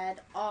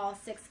had all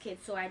 6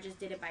 kids, so I just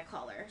did it by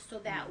color. So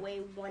that way,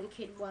 one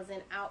kid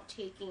wasn't out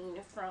taking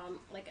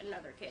from, like,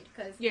 another kid.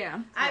 Because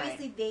Yeah.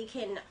 obviously, they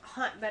can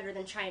hunt better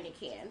than China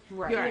can.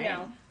 Right. You Right.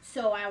 know,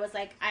 so I was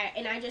like,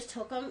 I just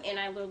took them and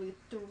I literally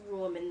threw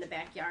them in the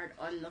backyard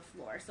on the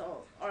floor,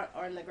 so or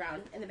on the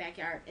ground in the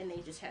backyard, and they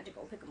just had to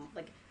go pick them.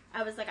 Like,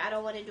 I was like, I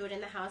don't want to do it in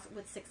the house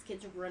with 6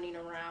 kids running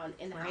around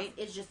in the house. Right.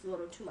 It's just a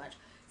little too much.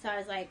 So I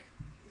was like,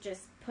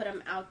 just put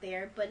them out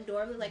there. But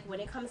normally, like, when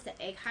it comes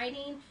to egg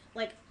hiding,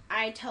 like,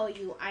 I tell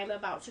you, I'm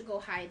about to go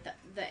hide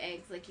the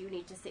eggs. Like, you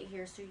need to sit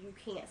here so you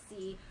can't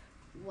see,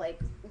 like,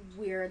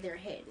 where they're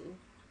hidden.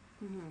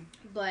 Mhm.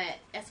 But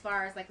as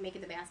far as, like, making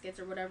the baskets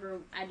or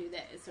whatever, I do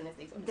that as soon as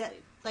they go to That,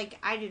 sleep. like,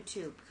 I do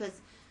too, because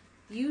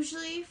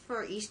usually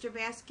for Easter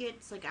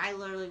baskets, like, I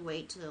literally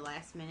wait to the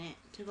last minute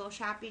to go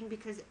shopping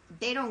because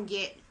they don't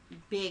get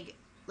big.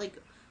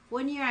 Like,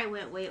 one year I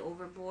went way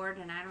overboard,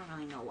 and I don't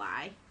really know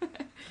why.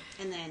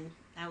 And then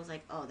I was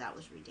like, oh, that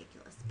was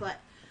ridiculous. But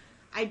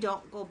I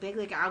don't go big.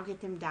 Like, I'll get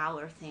them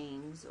dollar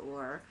things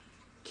or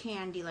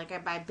candy. Like, I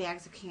buy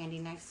bags of candy,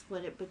 and I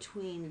split it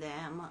between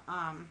them.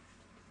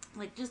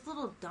 Like, just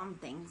little dumb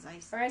things I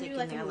Or stick I do, in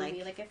like, there. a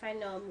movie. Like, if I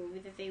know a movie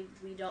that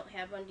we don't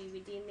have on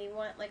DVD and they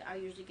want, like, I'll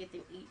usually get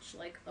them each,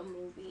 like, a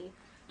movie.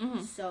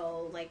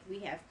 So, like, we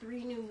have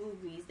 3 new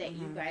movies that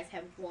you guys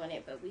have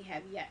wanted, but we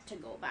have yet to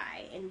go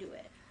buy and do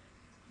it.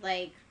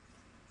 Like,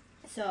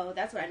 so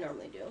that's what I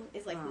normally do,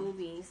 is, like,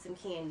 movies, some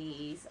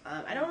candies.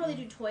 I don't really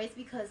do toys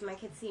because my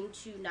kids seem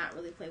to not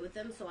really play with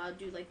them, so I'll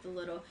do, like, the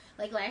little,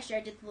 like, last year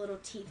I did the little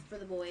teeth for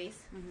the boys.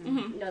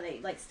 You know, they,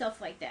 like,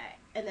 stuff like that.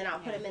 And then I'll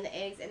put them in the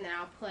eggs, and then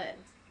I'll put,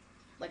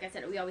 like I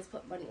said, we always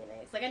put money in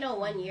eggs. Like, I know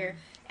one year,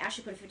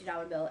 Ashley put a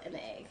 $50 bill in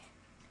the egg.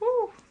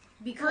 Woo.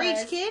 Because, For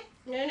each kid?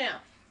 No.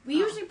 We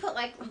usually put,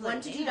 like, $1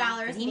 like, to damn.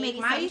 $2, Did he maybe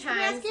make my Easter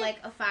sometimes, basket? like,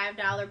 a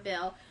 $5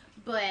 bill.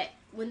 But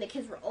when the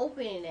kids were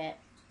opening it,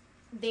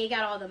 they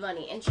got all the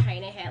money, and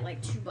China had,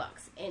 like, $2,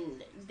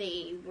 and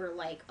they were,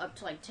 like, up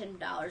to, like, $10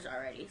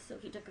 already. So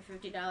he took a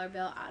 $50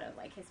 bill out of,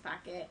 like, his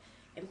pocket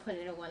and put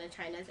it in one of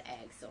China's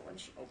eggs. So when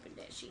she opened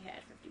it, she had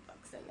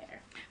 $50 in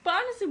there. But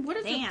honestly, what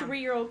does Damn. a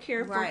 3-year-old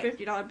care for Right. a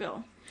 $50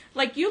 bill?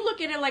 Like, you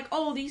look at it like,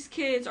 oh, these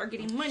kids are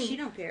getting money. She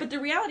don't care. But the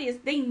reality is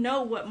they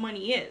know what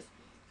money is.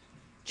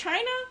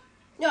 China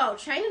No,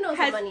 China knows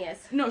what money is.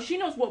 No, she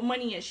knows what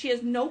money is. She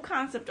has no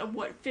concept of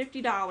what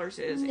 $50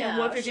 is and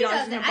what $50 she is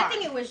doesn't. going to buy. I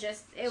think it was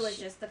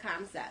just the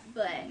concept,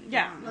 but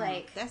Yeah.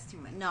 like That's too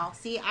much. No,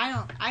 see, I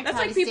don't. I That's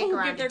try like to people stick who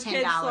around give their to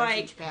kids $10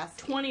 like each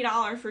basket.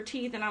 $20 for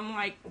teeth, and I'm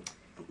like,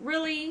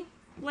 really?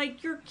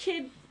 Like, your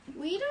kid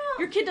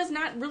does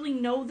not really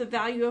know the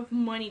value of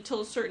money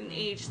till a certain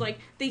age. Like,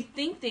 they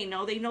think they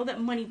know that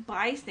money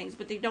buys things,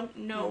 but they don't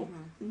know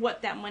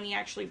what that money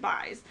actually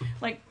buys.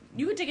 Like,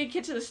 you could take a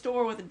kid to the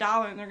store with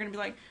 $1 and they're going to be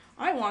like,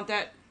 I want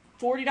that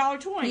 $40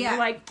 toy. Yeah. You're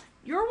like,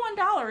 your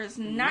 $1 is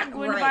not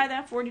going to Right. buy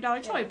that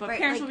 $40 toy. Yeah, But right,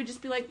 parents like- would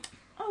just be like,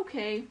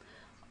 okay.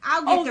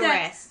 I'll get the that,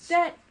 rest.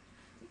 That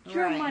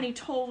your Right. money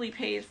totally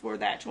pays for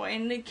that toy.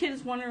 And the kid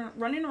is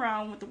running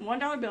around with the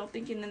 $1 bill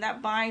thinking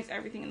that buys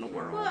everything in the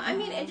world. Well, I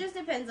mean, it just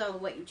depends on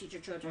what you teach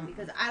your children,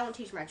 because I don't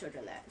teach my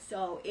children that.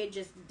 So it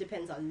just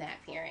depends on that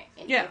parent,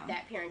 and Yeah. if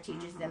that parent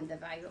teaches them the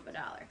value of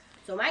 $1.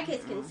 So my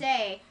kids can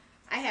say,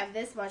 I have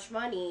this much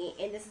money,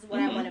 and this is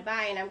what I want to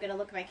buy, and I'm going to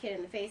look my kid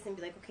in the face and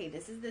be like, okay,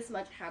 this is this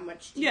much, how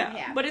much do you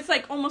have? But it's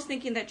like almost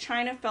thinking that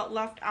China felt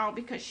left out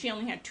because she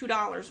only had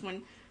 $2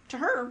 when, to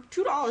her,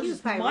 $2 She was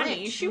is probably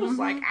money. rich. She was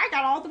like, I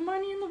got all the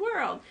money in the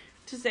world.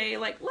 To say,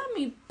 like, let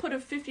me put a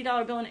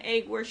 $50 bill in an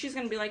egg, where she's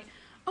going to be like,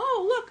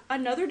 oh, look,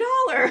 another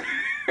 $1.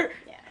 Yeah.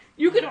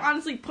 You could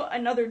honestly put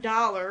another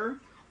 $1,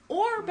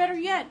 or better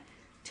yet,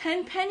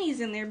 10 pennies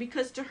in there,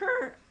 because to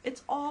her,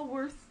 it's all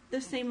worth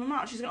the same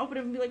amount. She's going to open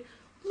it and be like,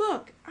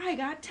 look, I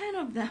got 10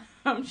 of them.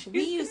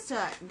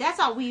 That's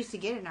all we used to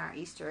get in our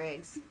Easter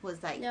eggs,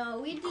 was like No,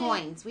 we did.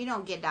 coins. We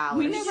don't get dollars.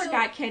 We never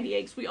got candy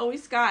eggs. We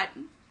always got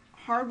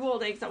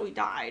hard-boiled eggs that we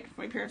dyed.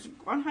 My parents would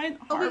go on we got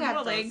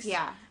hard-boiled those, eggs.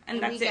 yeah. And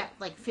we that's it. got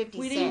like 50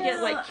 We cents. didn't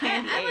get like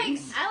candy I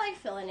eggs. like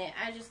filling it.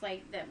 I just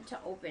like them to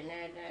open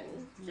it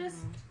and just.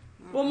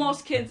 Well,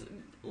 most kids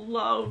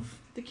love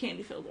the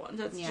candy-filled ones.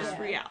 That's just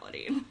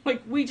reality.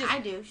 Like, I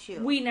do,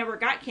 shoot. we never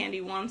got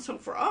candy ones, so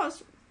for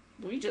us,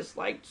 we just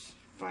liked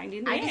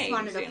finding the eggs. I just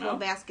wanted a you full know?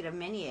 basket of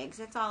mini eggs.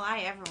 That's all I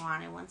ever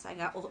wanted once I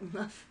got old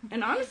enough.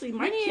 And honestly,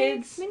 my Mini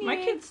kids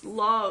eggs.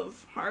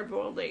 love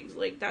hard-boiled eggs.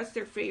 Like, that's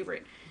their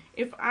favorite.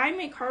 If I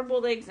make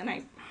hard-boiled eggs and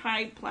I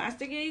hide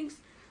plastic eggs,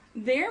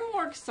 they're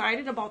more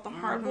excited about the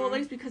hard-boiled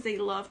eggs because they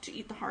love to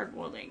eat the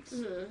hard-boiled eggs.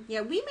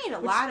 Yeah, we made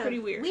Which is pretty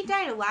weird. We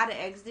dyed a lot of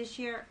eggs this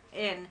year,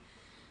 and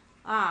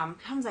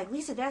Tom's like,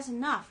 Lisa, that's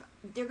enough.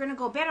 They're gonna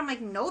go bad. I'm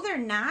like, no, they're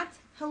not.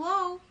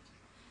 Hello.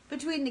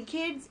 Between the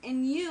kids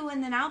and you,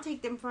 and then I'll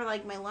take them for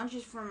like my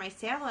lunches for my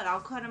salad. I'll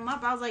cut them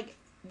up. I was like,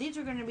 these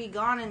are gonna be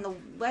gone in the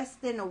less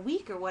than a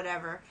week or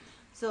whatever.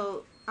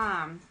 So,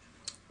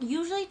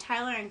 usually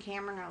Tyler and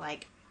Cameron are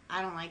like,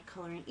 I don't like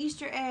coloring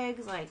Easter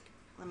eggs. Like,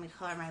 let me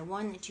color my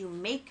one that you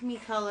make me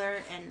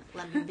color, and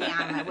let me be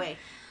on my way.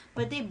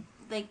 But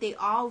they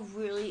all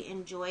really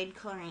enjoyed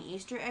coloring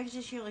Easter eggs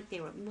this year. Like,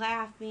 they were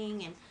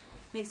laughing and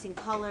mixing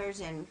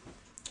colors and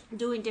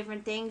doing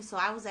different things. So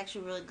I was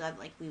actually really glad,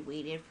 like, we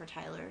waited for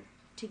Tyler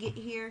to get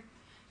here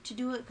to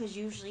do it, because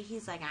usually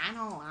he's like, I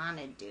don't want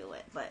to do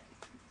it. But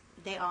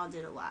they all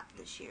did a lot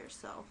this year.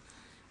 So,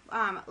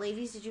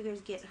 ladies, did you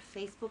guys get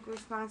Facebook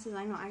responses?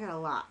 I know I got a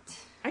lot.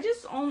 I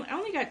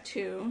only got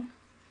 2.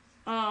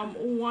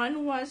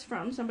 One was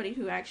from somebody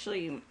who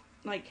actually,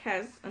 like,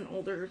 has an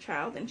older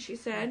child, and she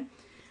said,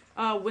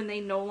 when they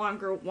no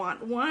longer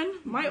want one,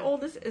 my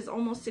oldest is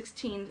almost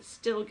 16,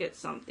 still gets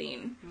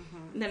something.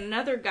 And then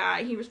another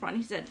guy, he responded,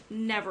 he said,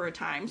 never a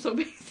time. So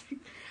basically,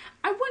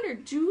 I wonder,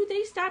 do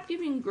they stop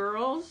giving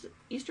girls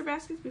Easter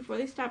baskets before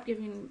they stop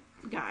giving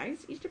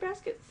guys Easter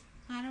baskets?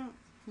 I don't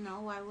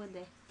know. Why would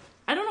they?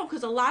 I don't know,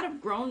 because a lot of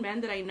grown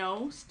men that I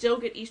know still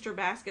get Easter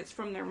baskets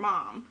from their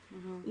mom.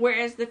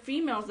 Whereas the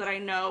females that I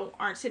know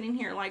aren't sitting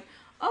here like,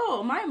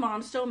 oh, my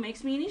mom still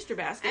makes me an Easter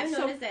basket. I've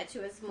noticed that too.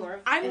 It's more.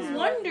 I'm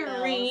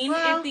wondering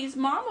if these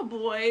mama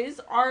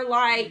boys are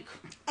like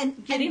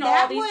getting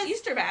all these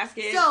Easter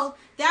baskets. So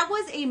that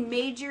was a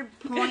major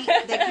point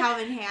that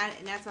Calvin had,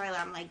 and that's why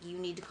I'm like, you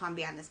need to come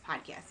be on this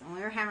podcast. And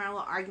we were having a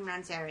little argument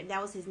on Saturday.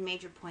 That was his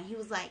major point. He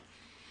was like,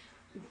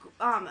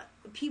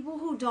 people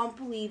who don't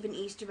believe in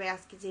Easter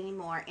baskets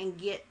anymore and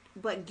get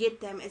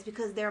them is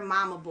because they're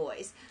mama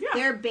boys. Yeah.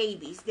 They're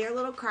babies. They're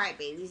little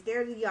crybabies.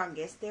 They're the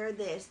youngest. They're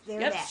this. They're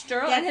that.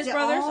 Sterl and his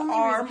brothers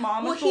are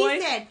mama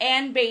boys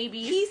and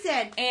babies. He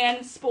said,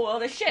 and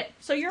spoiled as shit.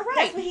 So you're right.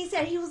 That's what he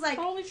said. He was like,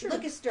 totally true.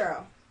 Look at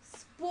Sterl,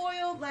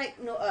 spoiled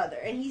like no other,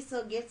 and he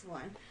still gets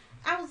one.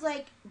 I was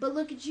like, but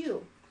look at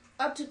you.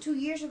 Up to 2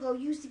 years ago,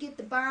 you used to get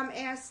the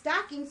bomb-ass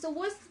stocking, so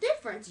what's the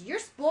difference? You're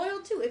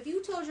spoiled, too. If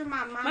you told your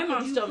mom, my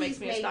mom still makes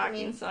me a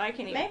stocking, so I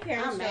can't even... My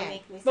parents still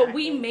make me stockings. But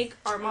we make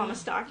our mom a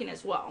stocking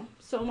as well.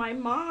 So my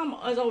mom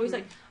is always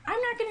like, I'm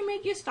not going to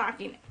make you a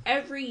stocking.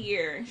 Every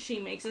year, she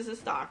makes us a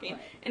stocking.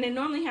 Right. And it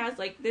normally has,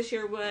 like, this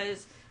year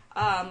was,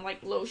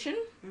 like, lotion,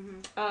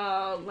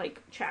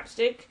 like,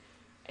 chapstick,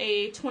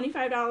 a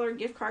 $25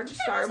 gift card to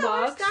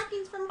Starbucks.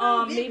 Stockings from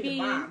her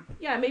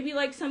maybe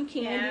like some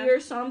candy or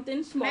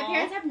something small. My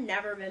parents have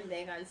never been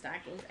big on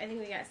stockings. I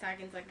think we got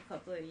stockings like a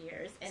couple of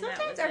years. And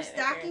sometimes our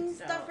stocking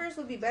stuffers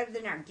would be better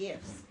than our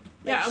gifts.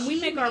 Yeah, and we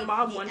make our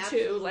mom one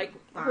too. Like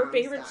her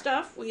favorite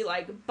stuff, we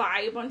like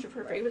buy a bunch of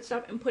her favorite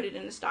stuff and put it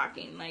in the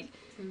stocking. Like,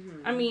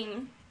 I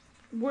mean,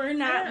 we're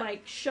not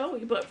like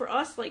showy, but for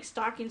us, like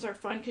stockings are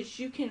fun because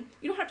you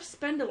don't have to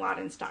spend a lot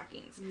in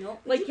stockings.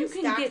 Nope. Like you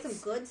can get some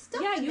good stuff.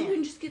 Yeah, you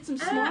can just get some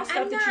small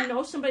stuff that you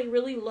know somebody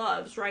really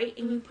loves, right?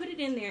 And you put it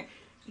in there.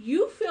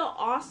 You feel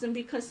awesome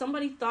because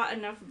somebody thought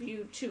enough of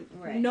you to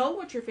know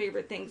what your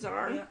favorite things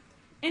are,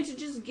 and to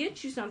just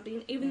get you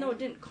something, even though it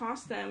didn't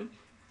cost them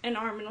an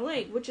arm and a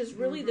leg, which is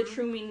really the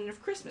true meaning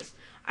of Christmas.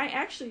 I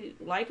actually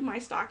like my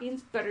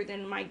stockings better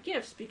than my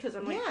gifts because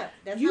I'm like,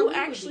 you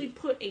actually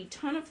put a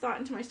ton of thought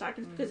into my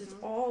stockings because it's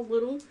all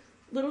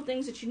little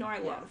things that you know I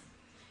love.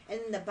 And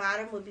then the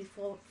bottom would be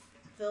filled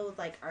with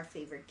like our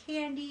favorite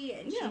candy,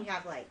 and she'd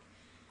have like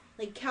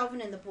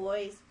Calvin and the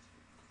boys,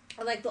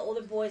 or like the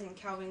older boys and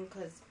Calvin,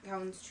 because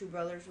Calvin's two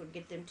brothers would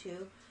get them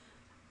too,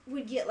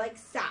 would get like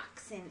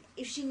socks, and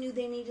if she knew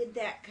they needed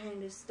that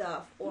kind of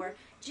stuff, or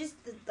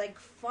just the, like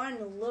fun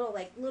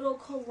little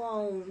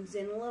colognes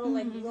and little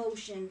like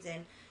lotions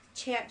and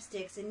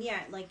chapsticks, and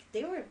like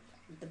they were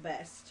the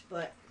best.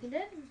 But we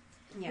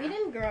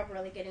didn't grow up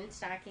really getting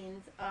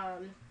stockings.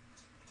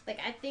 Like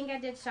I think I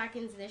did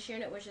stockings this year,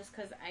 and it was just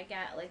because I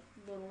got like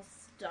little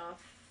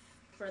stuff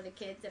for the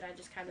kids that I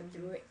just kind of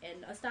threw it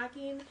in a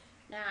stocking.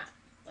 Not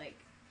like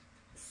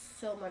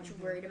so much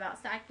worried about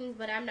stockings,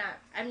 but I'm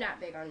not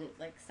big on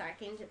like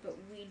stockings, but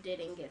we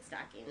didn't get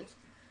stockings.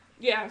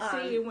 Yeah,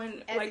 see,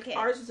 when like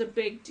ours was a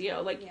big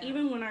deal. Like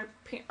even when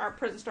our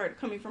presents started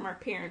coming from our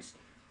parents,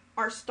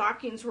 our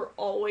stockings were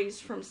always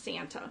from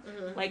Santa.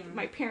 Like,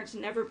 my parents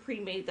never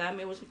pre-made them.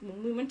 It was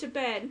when we went to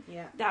bed,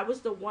 that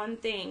was the one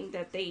thing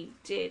that they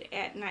did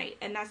at night.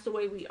 And that's the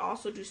way we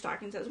also do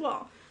stockings as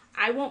well.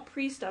 I won't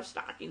pre-stuff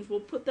stockings.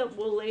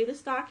 We'll lay the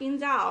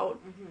stockings out.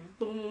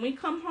 But when we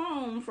come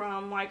home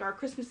from, like, our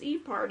Christmas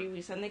Eve party,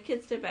 we send the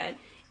kids to bed.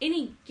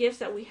 Any gifts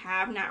that we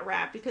have not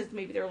wrapped, because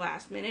maybe they're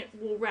last minute,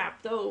 we'll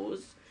wrap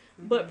those.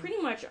 But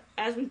pretty much,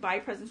 as we buy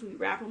presents, we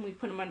wrap them, we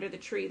put them under the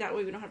tree. That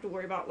way we don't have to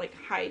worry about, like,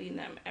 hiding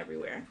them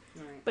everywhere.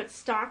 Right. But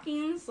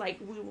stockings, like,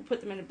 we will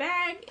put them in a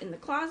bag, in the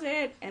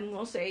closet, and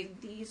we'll say,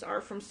 these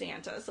are from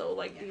Santa. So,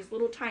 like, these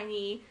little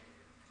tiny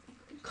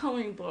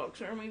coloring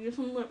books, or maybe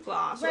some lip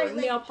gloss, or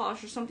nail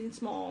polish, or something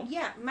small.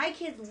 Yeah, my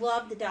kids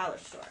love the dollar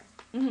store.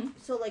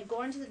 So, like,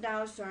 going to the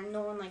dollar store and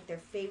knowing, like, their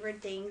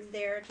favorite things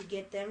there to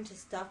get them to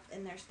stuff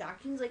in their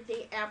stockings, like,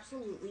 they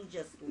absolutely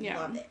just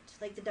love it.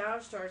 Like, the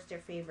dollar store is their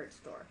favorite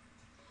store.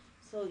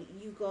 So,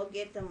 you go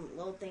get them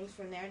little things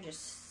from there and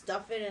just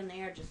stuff it in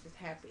there just as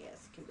happy as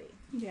can be.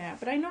 Yeah,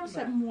 but I noticed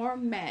that more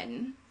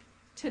men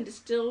tend to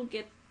still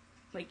get,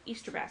 like,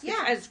 Easter baskets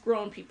as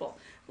grown people.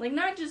 Like,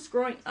 not just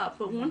growing up,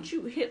 but once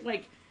you hit,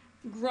 like,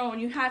 grown,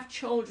 you have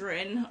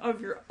children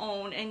of your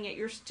own, and yet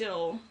you're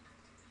still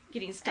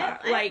getting stuff.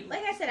 Like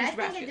I said, I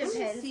think it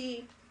depends.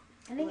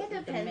 I think it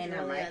depends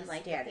really on,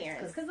 like, the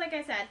parents. Because, like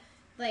I said,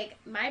 like,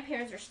 my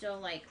parents are still,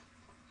 like,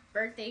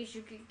 birthdays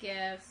you get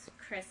gifts,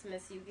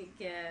 Christmas you get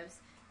gifts.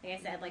 Like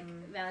I said, like,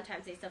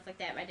 Valentine's Day, stuff like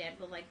that. My dad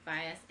will, like,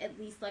 buy us at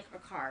least, like, a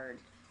card.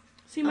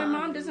 See, my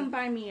mom doesn't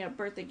buy me a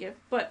birthday gift,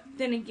 but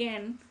then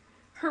again,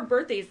 her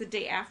birthday is the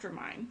day after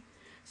mine.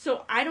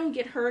 So I don't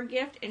get her a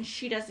gift, and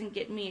she doesn't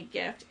get me a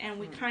gift, and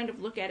we kind of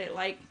look at it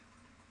like,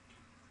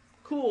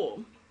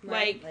 cool.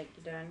 Right, like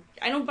you're done.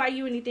 I don't buy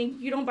you anything,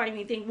 you don't buy me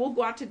anything. We'll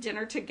go out to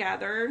dinner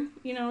together,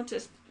 you know,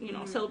 to, you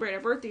know, celebrate our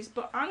birthdays.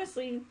 But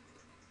honestly,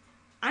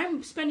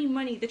 I'm spending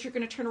money that you're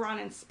going to turn around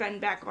and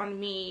spend back on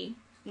me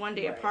one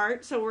day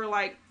apart. So we're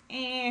like, So,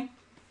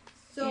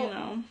 you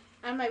know.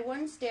 On my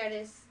one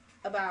status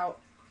about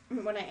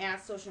when I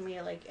asked social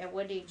media, like, at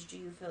what age do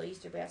you feel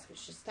Easter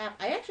baskets should stop?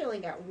 I actually only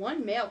got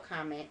one male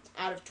comment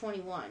out of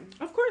 21.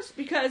 Of course,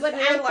 because they're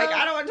like,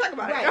 I don't want to talk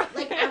about it.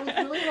 Like, I was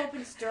really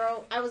hoping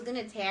I was going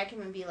to tag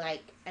him and be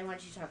like, I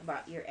want you to talk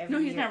about your every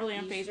No, he's not really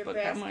on Easter Facebook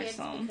baskets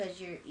that much, so.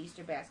 because your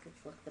Easter baskets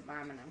look the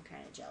bomb, and I'm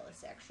kind of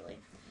jealous, actually.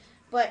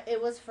 But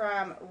it was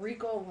from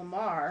Rico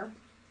Lamar,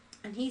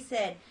 and he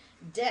said,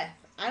 Death,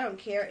 I don't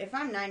care. If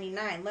I'm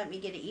 99, let me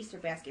get an Easter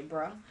basket,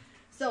 bro.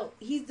 So,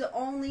 he's the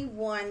only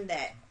one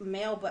that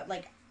male, but,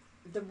 like,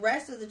 the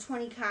rest of the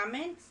 20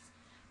 comments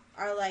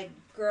are, like,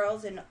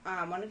 girls, and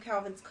one of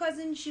Calvin's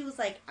cousins, she was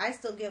like, I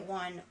still get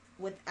one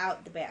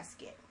without the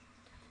basket.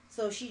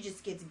 So, she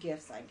just gets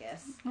gifts, I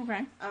guess.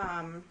 Okay.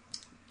 How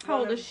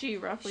old is she,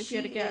 roughly, if you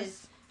had to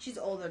guess? She's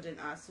older than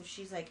us, so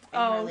she's, like, in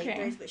her late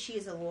 30s, but she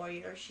is a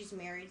lawyer. She's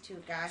married to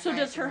a guy. So,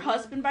 does her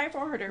husband buy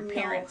for her, or her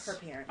parents? No, her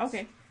parents.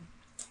 Okay.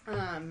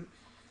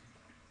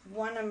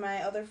 One of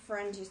my other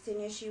friends,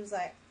 Justinia, she was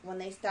like, when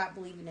they stopped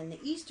believing in the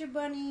Easter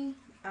Bunny,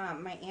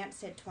 my aunt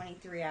said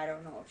 23. I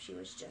don't know if she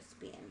was just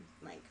being,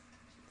 like,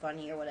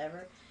 funny or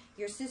whatever.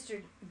 Your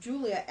sister,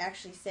 Julia,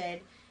 actually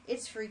said,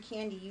 it's free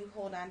candy. You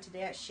hold on to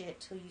that shit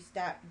till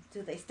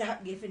they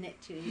stop giving it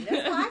to you.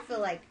 That's how I feel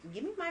like,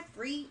 give me my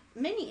free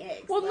mini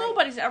eggs. Well, like,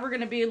 nobody's ever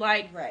going to be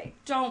like,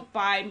 don't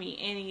buy me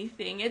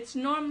anything. It's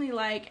normally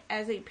like,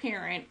 as a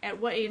parent,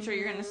 at what age are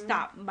you going to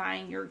stop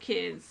buying your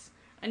kids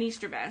an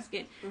Easter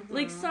basket?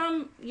 Like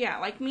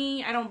like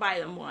me, I don't buy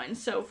them one.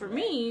 So for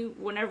me,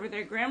 whenever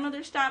their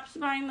grandmother stops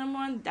buying them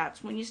one,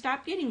 that's when you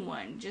stop getting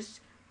one. Just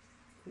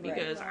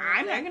because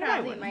I'm not going to buy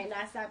one. Might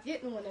not stop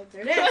getting one if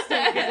they're that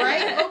stupid.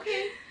 Right?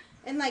 Okay.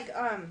 And, like,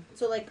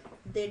 so, like,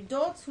 the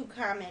adults who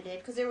commented,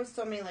 because there was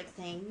so many, like,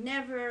 saying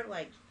never,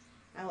 like,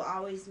 I will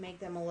always make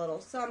them a little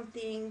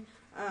something.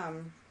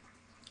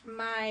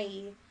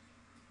 My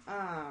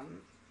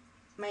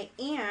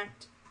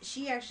aunt,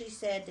 she actually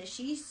said that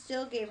she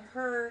still gave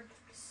her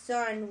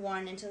son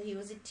one until he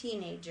was a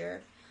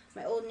teenager.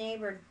 My old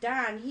neighbor,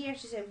 Don, he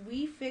actually said,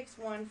 we fix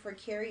one for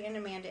Carrie and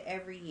Amanda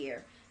every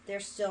year.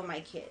 They're still my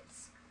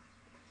kids.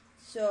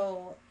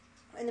 So,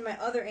 and then my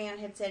other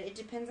aunt had said, it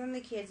depends on the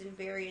kids in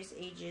various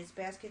ages.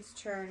 Baskets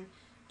turn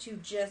to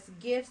just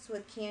gifts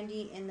with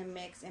candy in the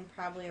mix and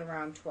probably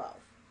around 12.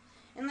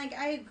 And, like,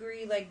 I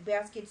agree, like,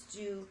 baskets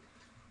do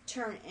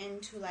turn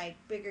into, like,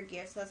 bigger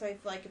gifts. That's why I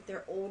feel like if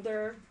they're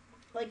older,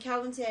 like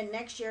Calvin said,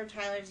 next year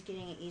Tyler's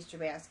getting an Easter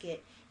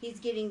basket. He's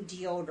getting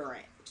deodorant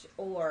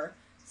or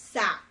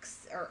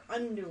socks or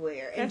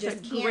underwear and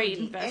That's just a great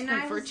candy.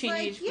 investment for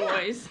teenage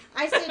boys.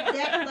 I said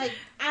that, like,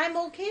 I'm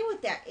okay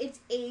with that. It's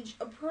age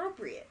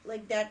appropriate.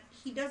 Like, that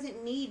he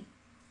doesn't need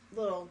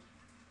little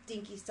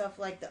dinky stuff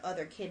like the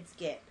other kids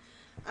get.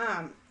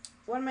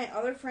 One of my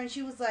other friends,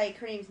 she was like,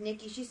 her name's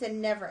Nikki, she said,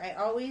 never. I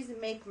always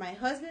make my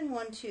husband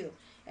one too.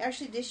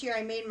 Actually, this year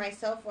I made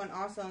myself one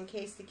also in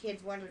case the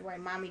kids wondered why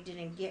Mommy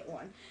didn't get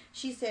one.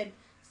 She said,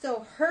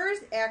 so hers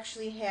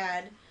actually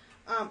had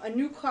a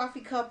new coffee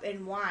cup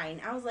and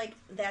wine. I was like,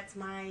 that's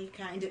my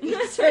kind of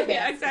Easter basket.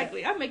 Yeah,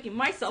 exactly. I'm making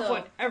myself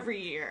one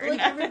every year. Like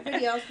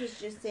everybody else was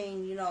just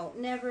saying,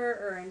 never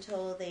or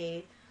until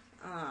they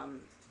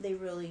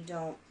really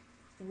don't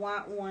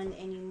want one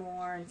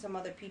anymore. And some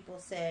other people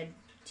said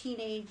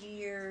teenage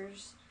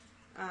years.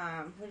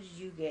 What did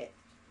you get,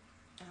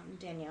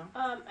 Danielle?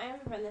 I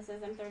have a friend that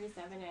says I'm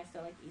 37 and I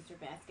still like Easter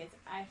baskets.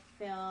 I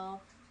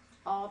feel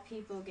all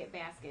people get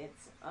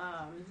baskets,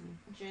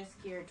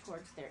 just geared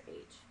towards their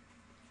age.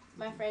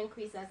 My friend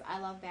Quee says, I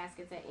love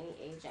baskets at any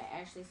age. I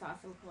actually saw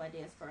some cool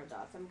ideas for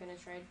adults. I'm going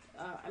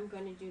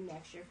to do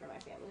next year for my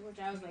family, which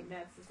I was like,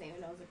 that's the same.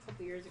 And that was a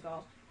couple years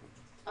ago.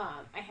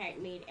 I had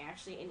made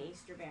actually an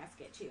Easter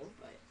basket too,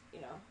 but,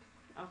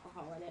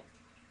 alcohol in it.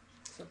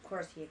 So, of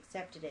course, he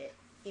accepted it,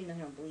 even though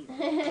he don't believe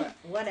it.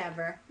 But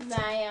whatever.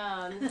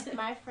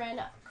 My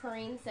friend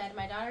Corrine said,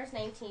 my daughter's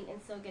 19 and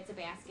still gets a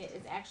basket.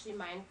 It's actually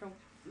mine from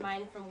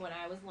when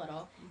I was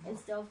little, and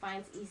still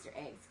finds Easter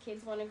eggs.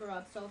 Kids want to grow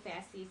up so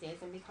fast these days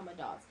and become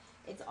adults.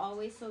 It's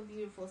always so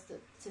beautiful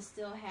to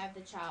still have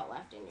the child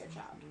left in your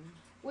child,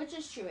 which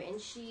is true.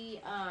 And she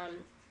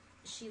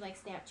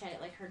like Snapchatted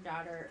like her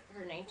daughter,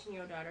 her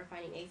 19-year-old daughter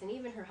finding eggs, and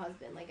even her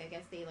husband. Like I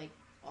guess they like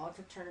all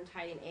took turns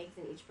hiding eggs,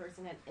 and each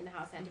person in the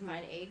house had to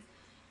find eggs.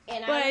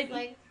 And I was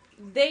like,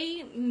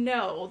 they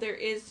know there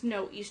is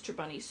no Easter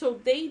bunny, so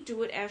they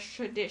do it as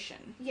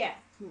tradition. Yeah.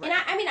 Right.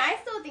 And I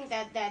still think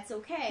that that's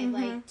okay.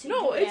 Like to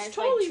No, do it it's as,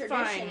 totally like,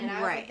 tradition. fine. And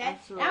I was like, that,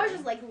 absolutely. and I was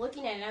just like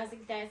looking at it and I was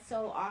like, that's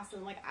so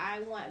awesome. Like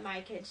I want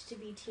my kids to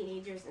be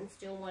teenagers and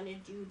still want to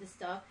do the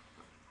stuff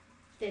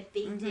that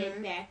they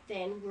did back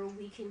then, where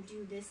we can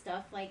do this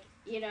stuff. Like,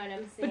 you know what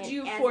I'm saying? But do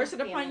you force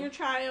it upon your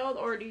child,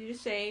 or do you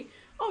say,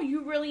 oh,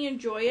 you really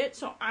enjoy it,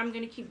 so I'm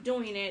going to keep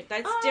doing it?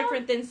 That's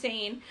different than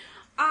saying,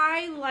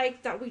 I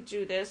like that we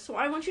do this, so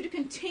I want you to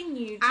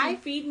continue to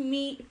feed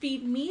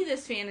me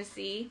this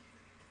fantasy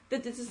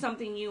that this is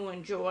something you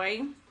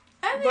enjoy.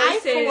 I mean, versus,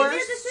 it's their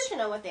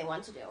decision on what they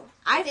want to do.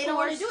 If they don't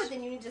want to do it,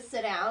 then you need to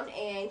sit down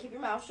and keep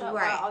your mouth shut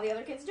while all the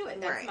other kids do it.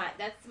 And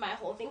that's my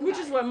whole thing. Which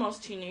is what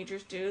most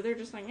teenagers do. They're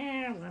just like,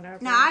 whatever.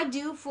 Now, I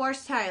do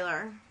force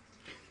Tyler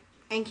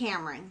and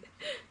Cameron.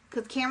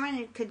 Because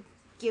Cameron could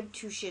give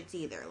two shits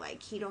either.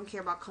 Like, he don't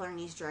care about coloring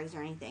Easter eggs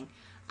or anything.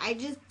 I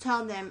just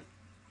tell them,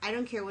 I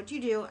don't care what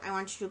you do. I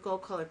want you to go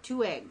color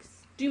 2 eggs.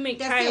 Do you make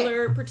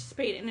Tyler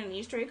participate in an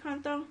Easter egg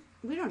hunt, though?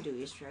 We don't do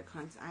Easter egg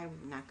hunts. I'm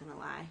not going to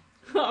lie.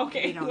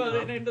 Okay, well,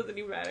 then it doesn't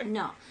even matter.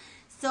 No.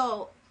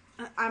 So,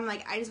 I'm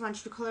like, I just want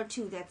you to color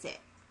 2. That's it.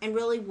 And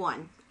really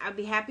 1. I'd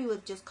be happy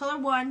with just color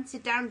 1,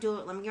 sit down and do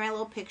it. Let me get my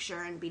little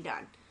picture and be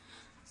done.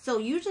 So,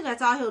 usually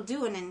that's all he'll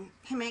do. And then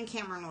him and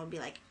Cameron will be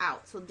like,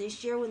 out. So,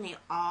 this year when they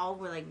all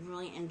were like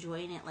really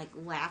enjoying it, like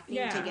laughing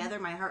together,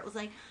 my heart was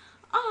like,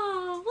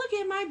 oh,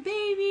 look at my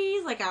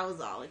babies. Like, I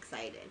was all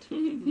excited.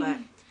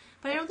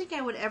 But I don't think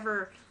I would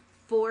ever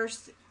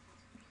force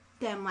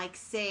them, like,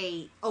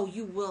 say, oh,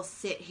 you will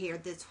sit here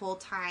this whole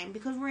time.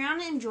 Because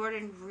Rihanna and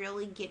Jordan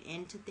really get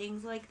into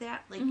things like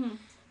that. Like,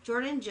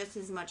 Jordan just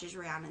as much as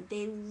Rihanna.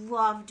 They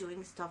love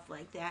doing stuff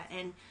like that.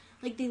 And,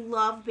 like, they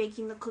love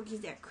baking the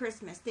cookies at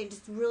Christmas. They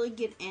just really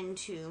get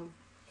into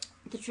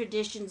the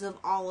traditions of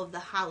all of the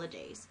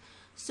holidays.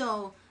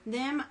 So,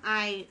 them,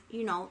 I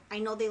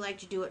know they like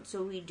to do it,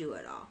 so we do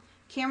it all.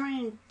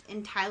 Cameron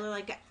and Tyler,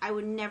 like, I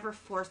would never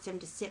force them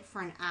to sit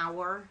for an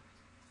hour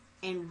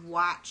and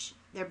watch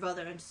their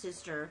brother and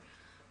sister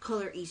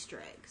color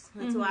Easter eggs.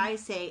 That's why I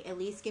say, at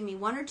least give me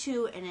 1 or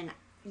 2, and then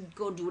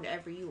go do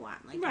whatever you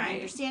want. Like, I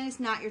understand it's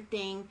not your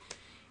thing.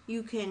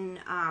 You can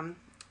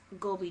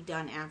go be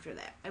done after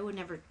that. I would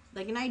never,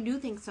 like, and I do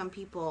think some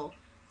people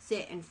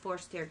sit and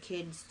force their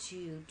kids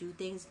to do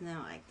things, and they're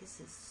like,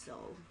 this is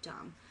so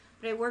dumb.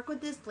 But I work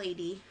with this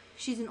lady.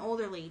 She's an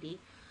older lady.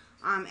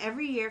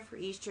 Every year for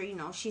Easter,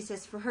 she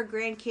says for her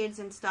grandkids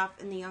and stuff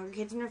and the younger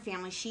kids in her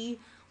family, she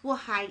will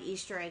hide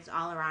Easter eggs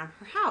all around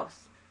her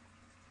house.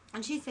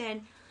 And she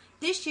said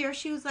this year,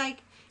 she was like,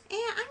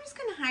 I'm just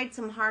going to hide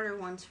some harder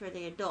ones for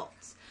the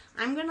adults.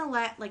 I'm going to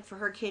let, like, for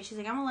her kids, she's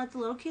like, I'm going to let the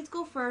little kids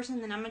go first,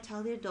 and then I'm going to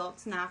tell the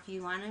adults, now, if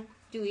you want to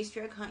do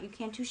Easter egg hunt, you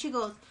can too. She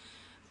goes,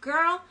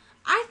 girl,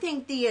 I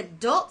think the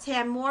adults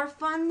had more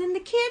fun than the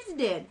kids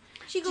did.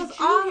 She goes, did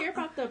you hear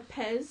about the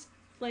Pez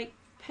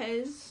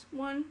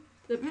one?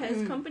 The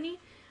Pez company?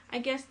 I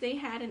guess they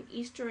had an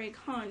Easter egg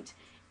hunt,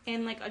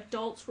 and, like,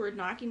 adults were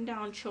knocking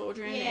down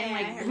children and,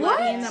 like,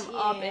 blowing them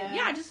up.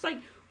 And, just, like,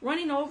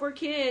 running over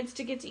kids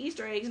to get to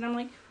Easter eggs. And I'm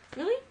like,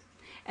 really?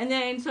 And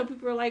then some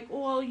people are like,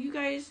 well, you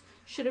guys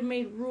should have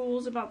made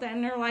rules about that.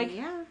 And they're like,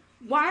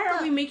 why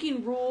are we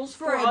making rules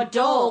for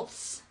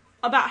adults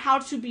about how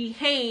to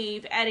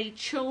behave at a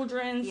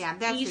children's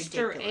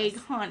Easter ridiculous. Egg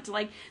hunt?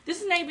 Like,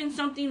 this is not even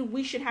something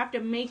we should have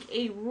to make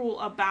a rule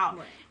about.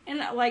 Right. And,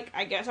 like,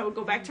 I guess I would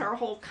go back to our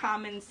whole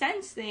common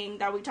sense thing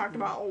that we talked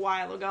about a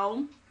while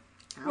ago.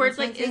 Where it's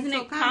like, isn't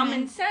it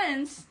common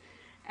sense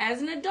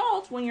as an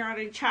adult when you're at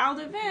a child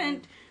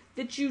event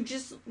that you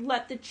just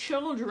let the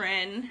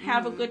children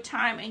have a good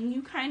time and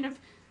you kind of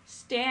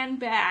stand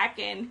back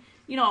and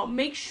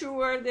make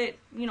sure that,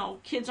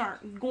 kids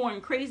aren't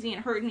going crazy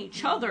and hurting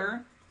each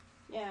other.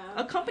 Yeah.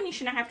 A company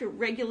should not have to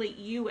regulate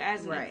you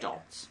as an Right.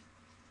 adult.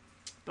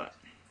 But.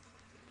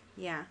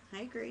 Yeah,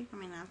 I agree. I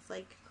mean, that's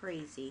like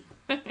crazy.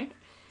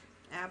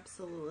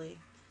 Absolutely.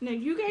 Now,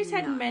 you guys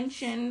had Nuts.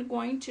 mentioned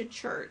going to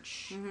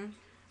church. Mm-hmm.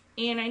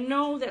 And I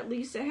know that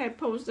Lisa had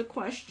posed the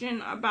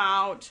question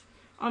about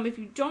if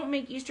you don't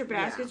make Easter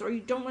baskets or you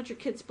don't let your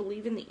kids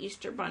believe in the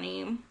Easter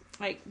Bunny,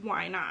 like,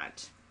 why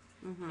not?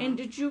 Mm-hmm. And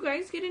did you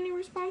guys get any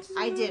responses?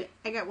 I on did.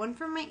 I got one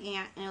from my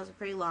aunt, and it was a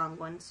pretty long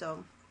one.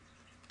 So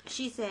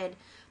she said,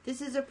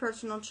 "This is a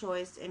personal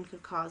choice and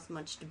could cause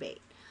much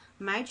debate.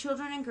 My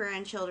children and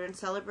grandchildren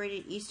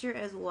celebrated Easter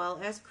as well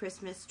as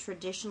Christmas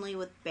traditionally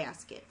with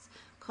baskets,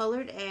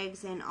 colored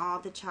eggs and all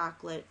the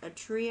chocolate, a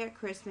tree at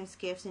Christmas,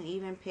 gifts, and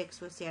even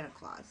pics with Santa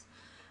Claus.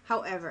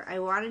 However, I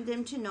wanted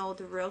them to know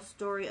the real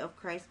story of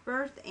Christ's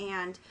birth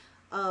and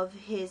of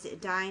his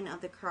dying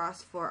of the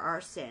cross for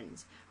our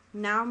sins.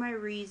 Now my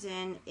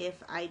reason,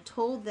 if I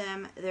told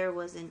them there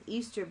was an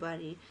Easter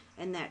Bunny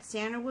and that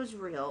Santa was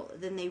real,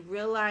 then they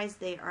realize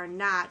they are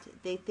not.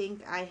 They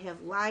think I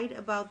have lied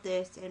about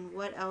this, and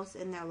what else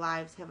in their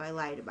lives have I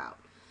lied about?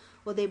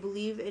 Will they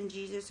believe in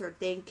Jesus or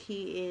think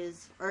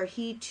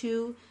he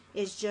too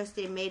is just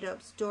a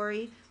made-up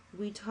story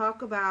we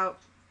talk about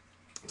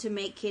to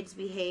make kids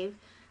behave?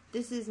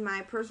 This is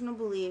my personal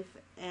belief,"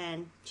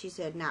 and she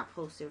said not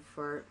posted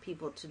for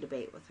people to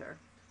debate with her.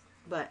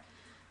 But,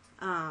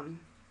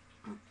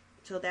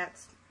 so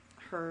that's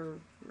her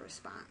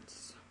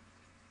response.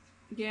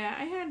 Yeah,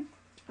 I had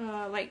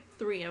like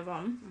 3 of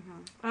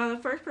them. The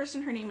first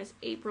person, her name is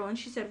April, and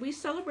she said, "We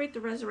celebrate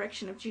the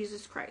resurrection of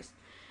Jesus Christ.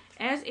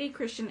 As a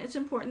Christian, it's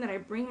important that I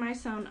bring my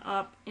son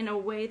up in a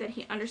way that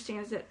he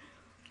understands that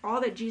all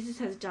that Jesus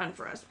has done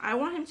for us. I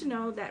want him to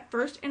know that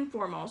first and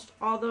foremost,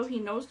 although he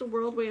knows the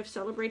world way of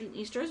celebrating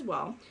Easter as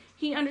well,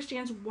 he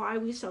understands why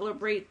we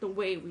celebrate the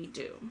way we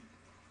do."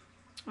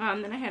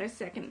 Then I had a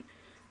second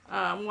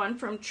one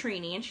from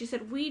Trini, and she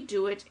said, "We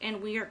do it,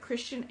 and we are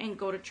Christian and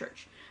go to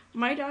church.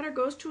 My daughter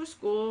goes to a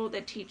school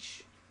that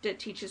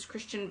teaches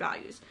Christian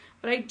values,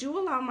 but I do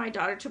allow my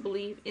daughter to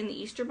believe in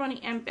the Easter Bunny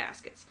and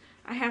baskets.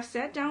 I have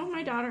sat down with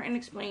my daughter and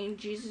explained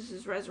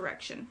Jesus'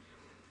 resurrection.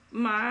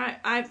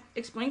 I've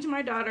explained to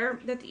my daughter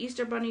that the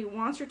Easter Bunny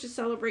wants her to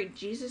celebrate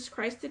Jesus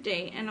Christ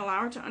today and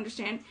allow her to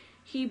understand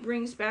he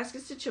brings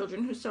baskets to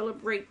children who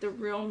celebrate the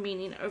real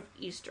meaning of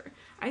Easter.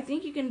 I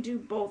think you can do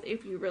both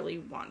if you really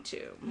want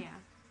to." Yeah.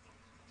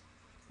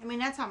 I mean,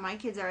 that's how my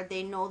kids are.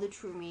 They know the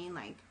true meaning.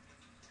 Like,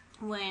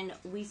 when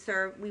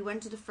we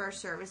went to the first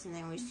service, and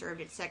then we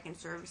served at second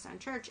service on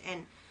church,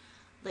 and,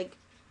 like,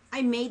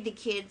 I made the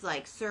kids,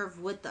 like,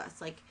 serve with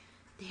us. Like,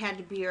 they had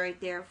to be right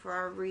there for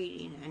our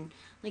reading, and,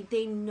 like,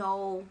 they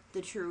know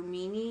the true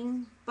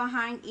meaning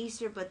behind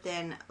Easter, but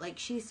then, like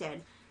she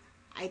said,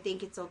 I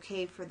think it's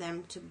okay for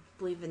them to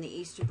believe in the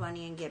Easter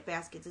Bunny and get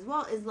baskets as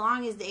well, as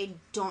long as they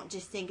don't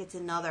just think it's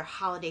another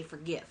holiday for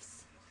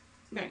gifts.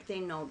 Right. Like, they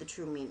know the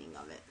true meaning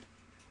of it.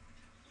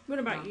 What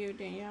about you,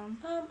 Danielle?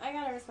 I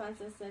got a response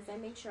that says, "I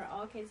make sure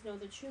all kids know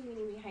the true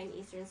meaning behind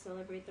Easter and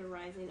celebrate the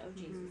rising of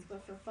Jesus.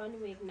 But for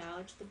fun, we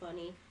acknowledge the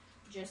bunny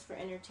just for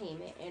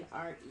entertainment and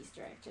our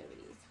Easter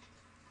activities."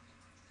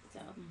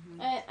 So,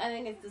 I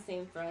think it's the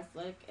same for us.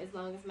 Like, as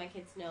long as my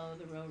kids know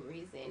the real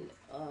reason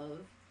of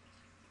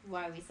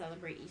why we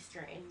celebrate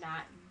Easter and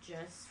not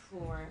just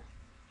for...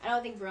 I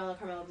don't think Briella and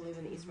Carmela believe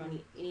in the Easter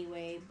Bunny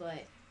anyway,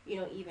 but,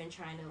 even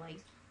trying to, like,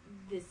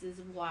 this is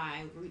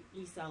why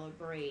we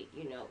celebrate,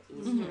 Easter.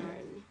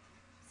 And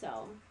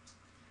so.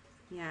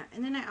 Yeah,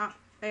 and then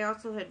I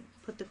also had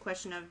put the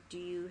question of, do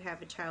you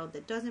have a child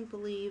that doesn't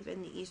believe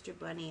in the Easter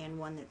Bunny and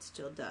one that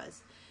still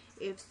does?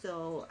 If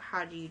so,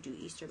 how do you do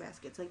Easter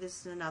baskets? Like, this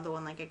is another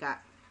one, like, I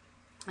got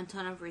a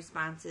ton of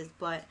responses,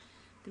 but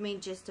the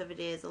main gist of it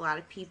is a lot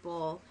of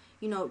people,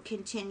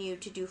 continue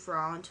to do for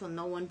all until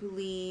no one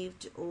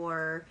believed,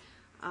 or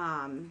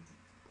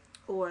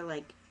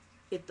like,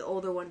 if the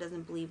older one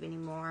doesn't believe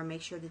anymore,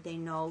 make sure that they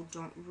know,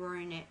 don't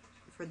ruin it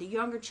for the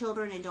younger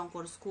children, and don't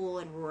go to school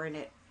and ruin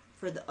it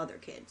for the other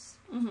kids.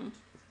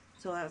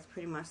 So that was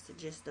pretty much the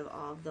gist of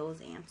all of those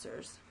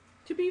answers.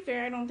 To be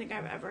fair, I don't think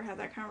I've ever had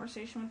that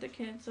conversation with the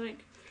kids.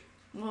 Like,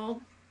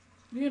 well,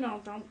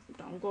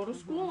 don't go to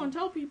school and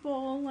tell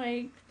people,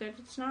 like, that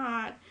it's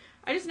not.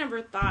 I just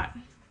never thought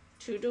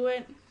to do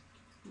it.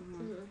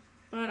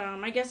 But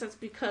I guess that's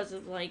because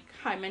of, like,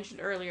 how I mentioned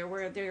earlier,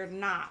 where they're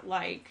not,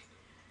 like,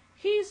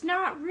 he's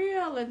not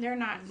real, and they're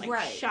not,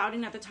 like,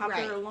 shouting at the top of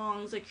their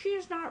lungs, like,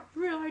 he's not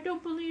real, I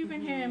don't believe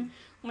in him.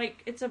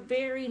 Like, it's a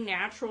very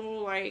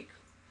natural, like,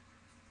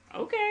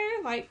 okay,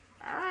 like,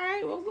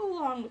 alright, we'll go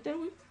along with it.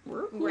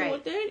 We're cool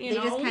with it, They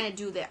just kind of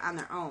do that on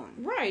their own.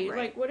 Right,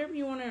 like, whatever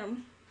you want to...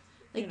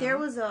 Like, there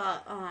was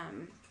a,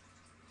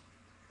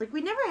 like,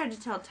 we never had to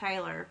tell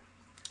Tyler,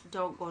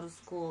 don't go to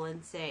school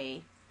and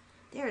say,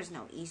 there's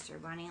no Easter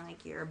Bunny,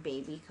 like, you're a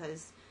baby,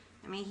 because...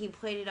 I mean, he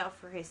played it out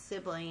for his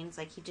siblings.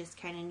 Like, he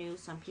just kind of knew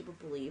some people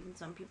believe and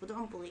some people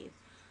don't believe.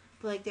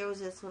 But, like, there was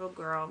this little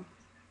girl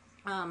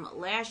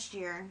last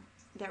year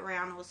that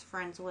Rihanna was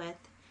friends with.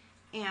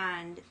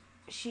 and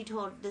she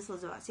told, this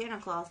was about Santa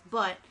Claus,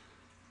 but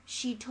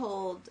she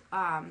told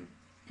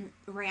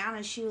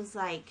Rihanna, she was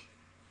like,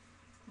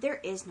 there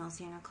is no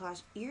Santa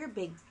Claus. You're a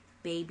big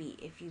baby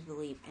if you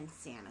believe in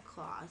Santa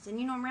Claus. And,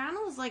 you know,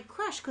 Rihanna was like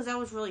crushed because that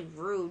was really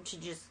rude to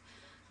just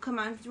come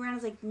on.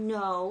 Rihanna's like,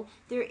 no,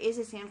 there is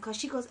a Santa Claus.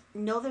 She goes,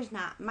 no, there's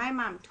not. My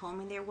mom told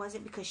me there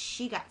wasn't because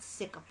she got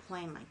sick of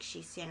playing like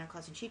she's Santa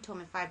Claus. And she told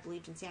me if I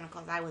believed in Santa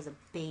Claus, I was a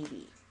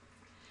baby.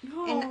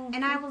 Oh.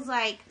 And I was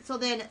like, so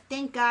then,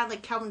 thank God,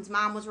 like, Kelvin's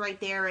mom was right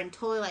there and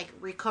totally, like,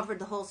 recovered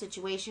the whole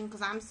situation,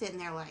 because I'm sitting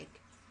there like,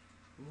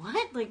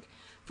 what? Like,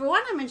 for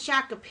one, I'm in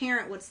shock a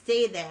parent would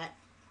say that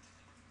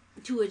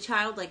to a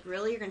child. Like,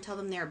 really? You're going to tell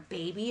them they're a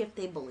baby if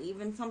they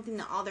believe in something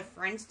that all their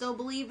friends still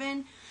believe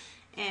in?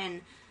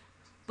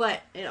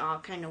 But it all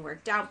kind of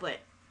worked out. But,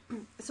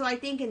 so I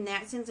think in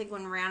that sense, like,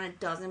 when Rihanna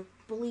doesn't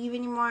believe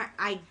anymore,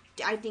 I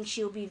think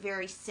she'll be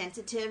very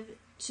sensitive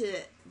to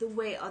the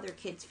way other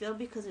kids feel,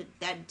 because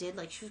that did,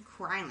 like, she was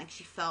crying, like,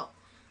 she felt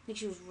like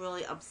she was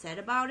really upset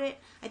about it.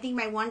 I think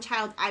my one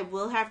child, I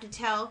will have to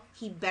tell,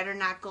 he better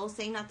not go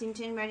say nothing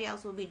to anybody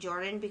else, will be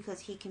Jordan,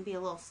 because he can be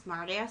a little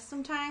smart ass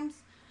sometimes.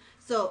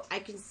 So I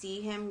can see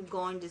him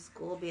going to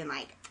school being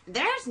like,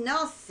 there's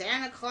no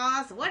Santa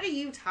Claus, what are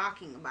you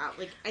talking about?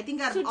 Like, I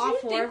think out of all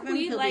four of them,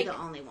 he'll be the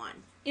only one.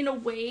 In a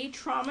way,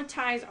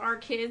 traumatize our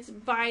kids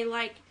by,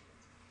 like,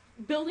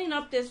 building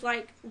up this,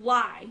 like,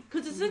 lie.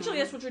 Because essentially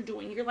that's what you're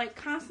doing. You're, like,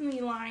 constantly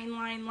lying.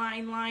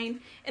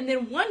 And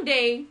then one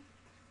day,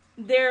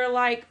 they're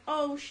like,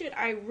 oh, shit,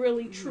 I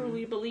really,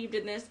 truly believed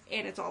in this,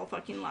 and it's all a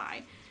fucking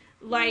lie.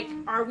 Like,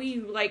 are we,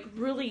 like,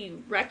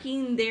 really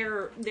wrecking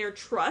their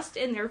trust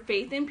and their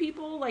faith in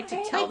people, like,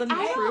 to tell them the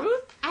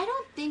truth? I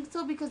don't think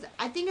so, because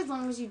I think as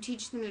long as you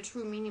teach them the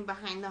true meaning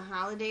behind the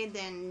holiday,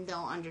 then they'll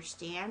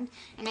understand.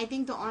 And I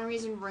think the only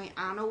reason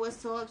Rihanna was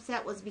so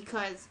upset was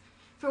because,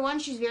 for one,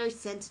 she's very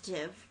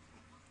sensitive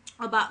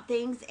about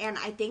things, and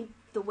I think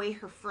the way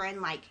her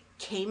friend, like,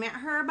 came at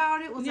her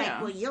about it was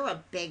like, well, you're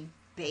a big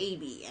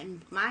baby,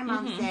 and my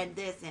mom said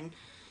this, and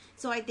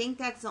so I think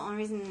that's the only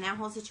reason in that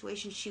whole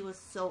situation she was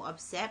so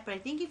upset. But I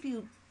think if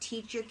you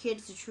teach your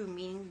kids the true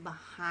meaning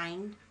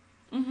behind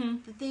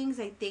the things,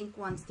 I think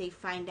once they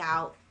find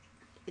out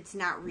it's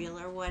not real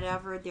or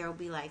whatever, they'll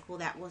be like, well,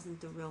 that wasn't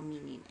the real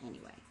meaning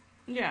anyway.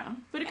 Yeah,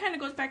 but it kind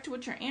of goes back to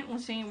what your aunt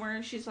was saying,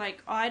 where she's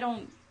like, oh, I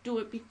don't do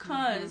it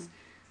because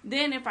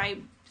then if I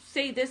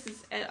say this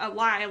is a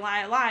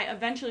lie,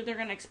 eventually they're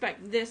going to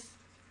expect this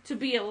to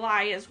be a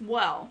lie as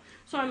well.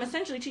 So I'm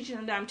essentially teaching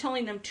them that I'm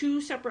telling them two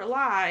separate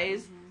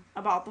lies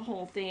about the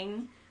whole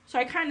thing. So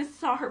I kind of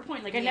saw her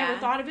point. Like, I never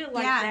thought of it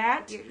like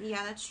that.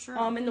 Yeah, that's true.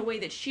 In the way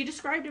that she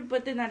described it,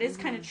 but then that is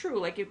kind of true.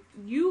 Like, if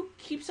you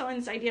keep selling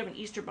this idea of an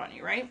Easter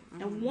bunny, right?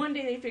 And one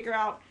day they figure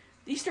out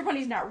the Easter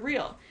bunny's not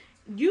real.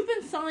 You've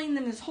been selling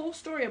them this whole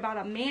story about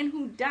a man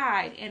who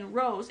died and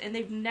rose, and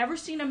they've never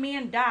seen a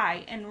man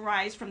die and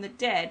rise from the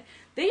dead.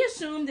 They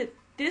assume that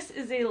this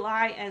is a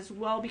lie as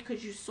well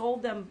because you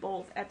sold them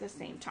both at the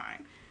same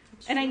time.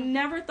 And I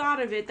never thought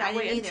of it that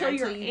way until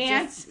your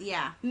aunt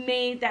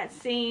made that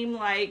same,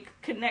 like,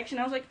 connection.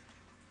 I was like,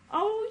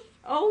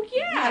 oh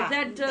yeah,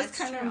 that does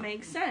kind of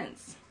make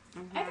sense.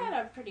 I got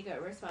a pretty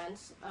good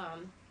response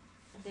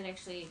that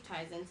actually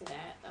ties into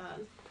that.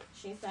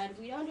 She said,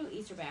 we don't do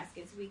Easter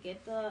baskets. We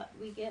get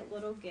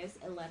little gifts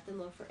and let them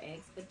look for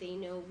eggs, but they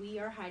know we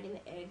are hiding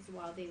the eggs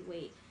while they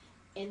wait,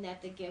 and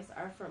that the gifts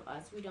are from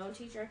us. We don't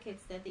teach our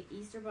kids that the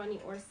Easter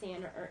bunny or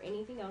Santa or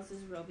anything else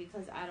is real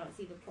because I don't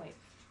see the point.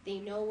 They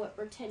know what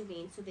pretend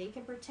means, so they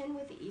can pretend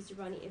with the Easter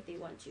bunny if they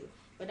want to.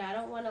 But I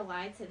don't want to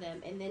lie to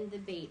them and then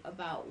debate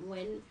about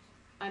when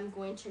I'm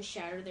going to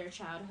shatter their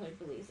childhood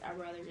beliefs. I'd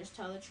rather just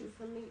tell the truth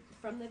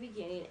from the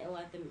beginning and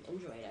let them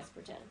enjoy it as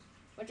pretend.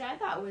 Which I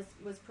thought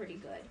was pretty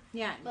good.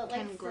 Yeah, but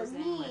like for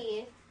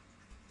me,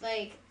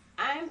 like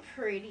I'm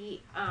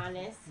pretty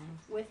honest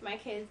with my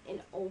kids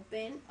and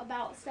open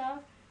about stuff.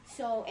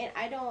 So, and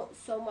I don't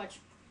so much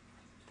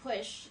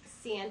push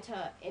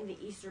Santa and the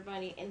Easter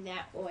bunny and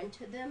that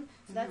onto them.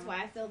 So that's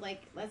why I feel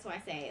like, that's why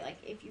I say, like,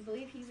 if you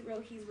believe he's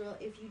real, he's real.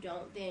 If you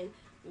don't, then,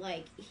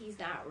 like, he's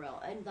not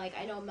real. And, like,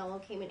 I know Mello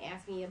came and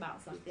asked me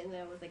about something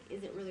that I was like,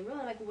 is it really real?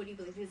 I'm like, well, what do you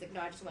believe? He was like,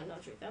 no, I just want to know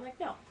the truth. I'm like,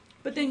 no.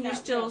 But then you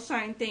still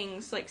sign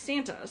things like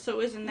Santa,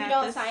 so isn't that we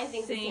don't the sign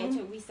things as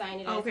Santa. We sign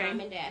it as mom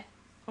and dad.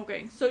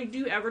 Okay, so do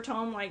you ever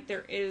tell them, like,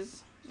 there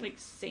is, like,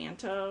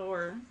 Santa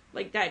or,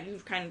 like, that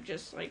you've kind of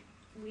just, like...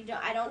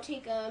 I don't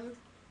take them...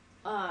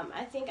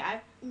 I think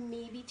I've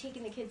maybe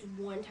taken the kids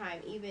one time,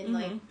 even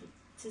like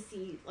to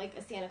see like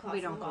a Santa Claus.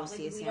 We don't go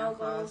see a Santa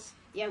Claus.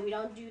 Yeah, we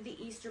don't do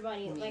the Easter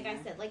bunny. Like I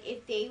said, like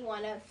if they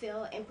want to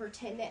feel and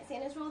pretend that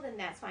Santa's real, then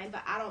that's fine.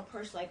 But I don't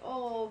push like,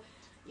 oh,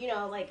 you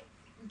know, like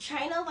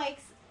China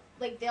likes,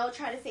 like they'll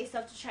try to say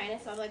stuff to China.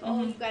 So I'm like,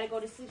 oh, you got to go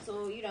to sleep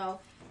so you know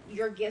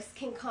your gifts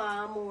can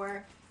come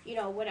or you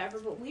know whatever.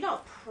 But we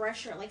don't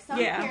pressure. Like some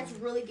parents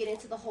really get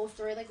into the whole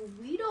story. Like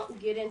we don't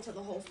get into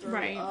the whole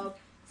story of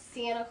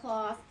Santa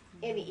Claus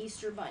and the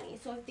Easter bunny.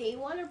 So if they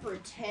want to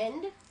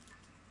pretend,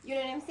 you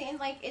know what I'm saying,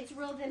 like it's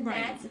real, then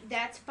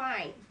that's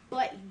fine.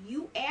 But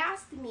you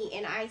asked me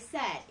and I I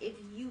said, if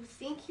you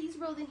think he's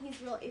real, then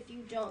he's real. If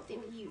you don't, then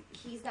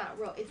he's not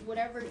real. It's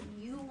whatever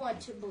you want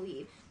to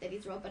believe that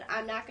he's real. But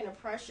I'm not going to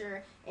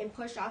pressure and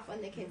push off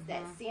on the kids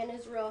that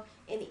Santa's real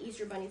and the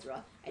Easter Bunny's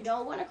real. I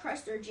don't want to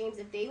crush their dreams.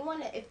 If they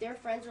want to, if their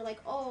friends are like,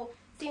 oh,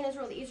 Santa's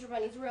real, the Easter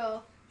Bunny's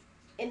real,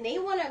 and they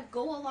want to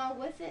go along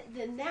with it,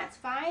 then that's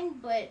fine.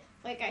 But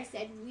like I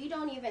said, we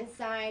don't even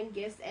sign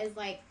gifts as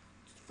like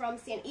from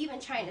Santa.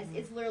 Even China's,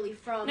 it's literally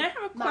from Now I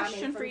have a Mom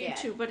question and for from you Dad.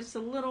 too, but it's a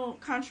little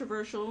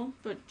controversial,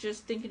 but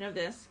just thinking of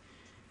this.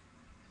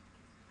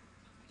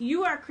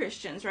 You are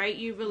Christians, right?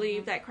 You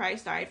believe that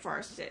Christ died for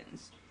our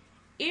sins.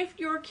 If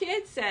your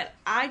kid said,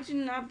 I do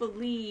not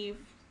believe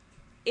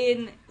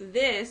in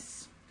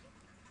this,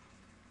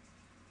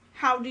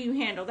 how do you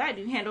handle that?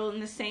 Do you handle it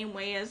in the same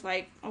way as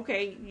like,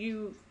 okay,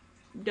 you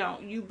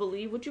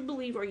believe what you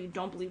believe, or you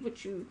don't believe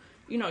what you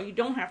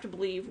don't have to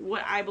believe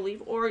what I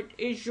believe? Or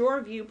is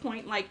your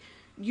viewpoint like,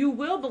 you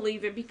will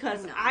believe it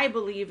because I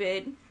believe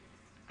it?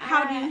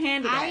 How do you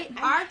handle that?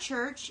 Our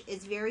church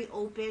is very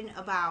open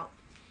about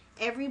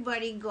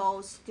everybody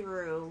goes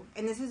through,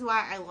 and this is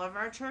why I love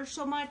our church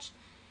so much.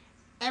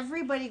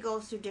 Everybody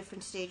goes through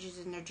different stages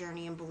in their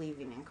journey in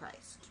believing in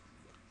Christ.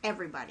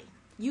 Everybody.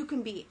 You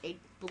can be a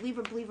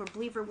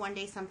believer. One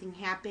day something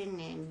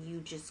happened and you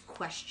just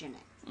question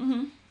it.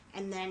 Mm-hmm.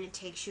 And then it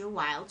takes you a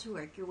while to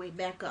work your way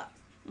back up.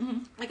 Mm-hmm.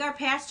 Like our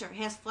pastor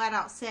has flat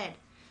out said,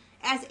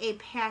 as a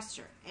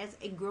pastor,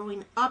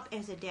 growing up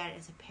as a dad,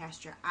 as a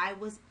pastor, I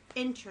was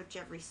in church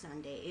every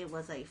Sunday. It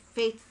was a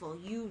faithful,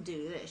 you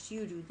do this,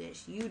 you do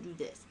this, you do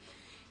this.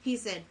 He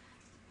said,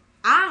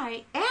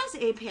 I,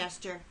 as a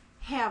pastor,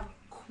 have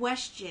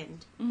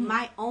questioned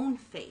my own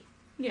faith.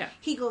 Yeah.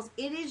 He goes,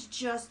 it is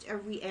just a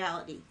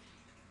reality.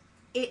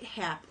 It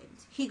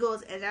happened. He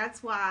goes, and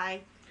that's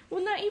why.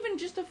 Well, not even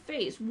just a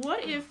face.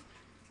 What if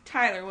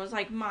Tyler was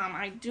like, Mom,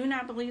 I do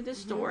not believe this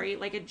story.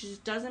 Like, it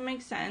just doesn't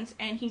make sense.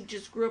 And he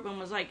just grew up and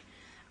was like,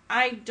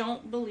 I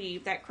don't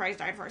believe that Christ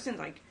died for our sins.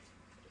 Like,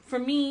 for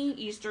me,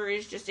 Easter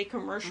is just a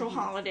commercial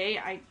holiday.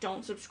 I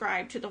don't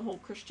subscribe to the whole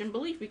Christian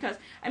belief because,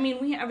 I mean,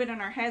 we have it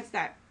in our heads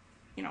that,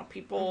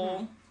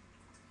 people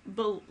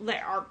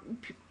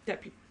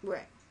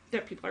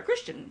that people are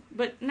Christian,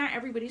 but not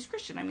everybody's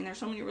Christian. I mean, there's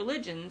so many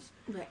religions.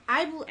 Right.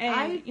 A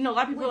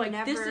lot of people are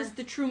like, this is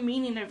the true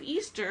meaning of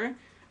Easter.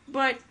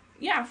 But,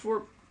 yeah,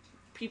 for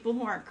people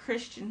who are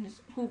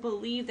Christians who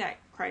believe that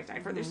Christ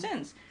died for their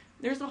sins,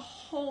 there's a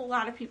whole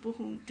lot of people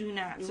who do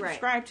not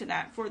subscribe to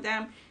that. For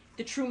them,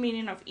 the true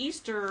meaning of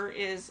Easter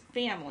is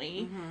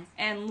family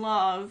and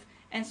love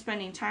and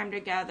spending time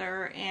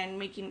together and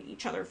making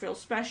each other feel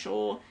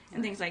special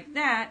and things like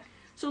that.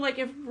 So, like,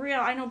 if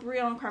I know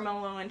Brielle and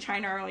Carmelo and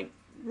China are, like,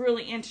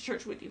 really into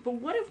church with you, but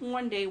what if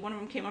one day one of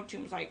them came up to you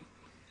and was like,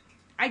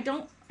 I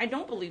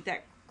don't believe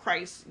that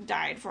Christ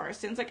died for our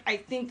sins. Like, I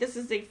think this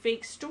is a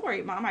fake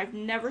story, Mom. I've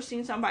never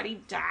seen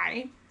somebody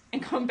die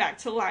and come back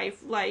to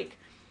life. Like,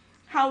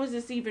 how is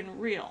this even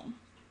real?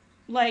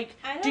 Like,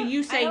 do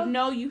you say,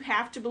 no, you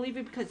have to believe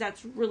it because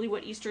that's really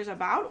what Easter is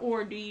about?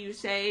 Or do you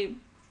say...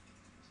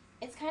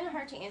 It's kind of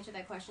hard to answer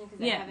that question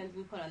because I haven't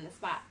been put on the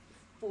spot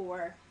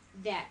for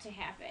that to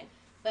happen.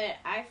 But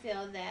I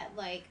feel that,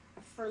 like,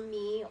 for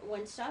me,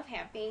 when stuff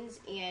happens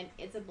and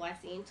it's a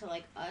blessing to,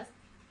 like, us,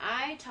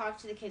 I talk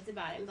to the kids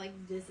about it and be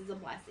like, this is a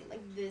blessing.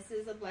 Like, this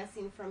is a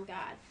blessing from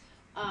God.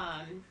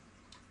 I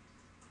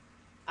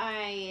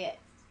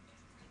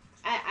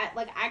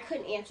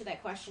couldn't answer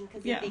that question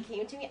because if they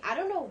came to me, I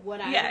don't know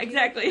what I would do.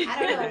 exactly. I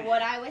don't know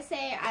what I would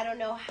say. I don't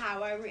know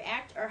how I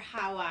react or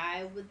how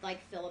I would,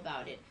 like, feel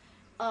about it.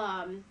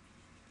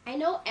 I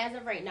know as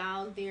of right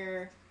now,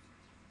 they're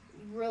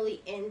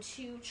really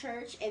into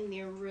church and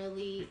they're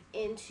really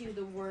into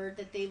the word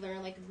that they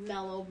learn. Like,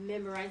 Mello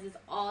memorizes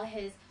all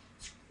his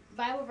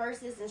Bible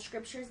verses and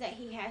scriptures that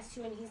he has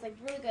to, and he's, like,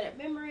 really good at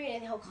memory,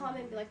 and he'll call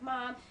me and be like,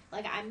 Mom,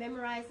 like, I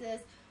memorized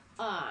this.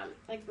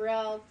 Like,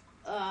 Brielle,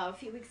 a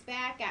few weeks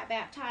back, got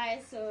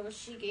baptized, so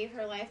she gave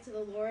her life to the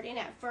Lord, and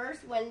at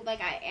first, when,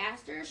 like, I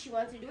asked her, she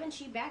wanted to do it, and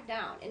she backed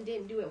down and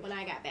didn't do it when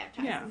I got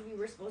baptized, because we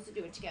were supposed to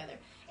do it together,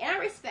 and I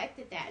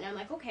respected that, and I'm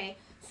like, okay,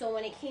 so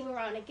when it came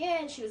around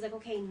again, she was like,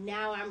 okay,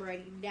 now I'm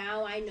ready,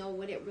 now I know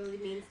what it really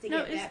means to get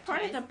baptized. No, is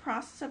part of the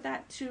process of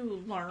that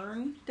to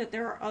learn that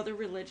there are other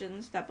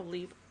religions that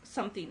believe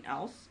something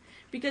else?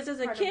 Because as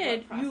a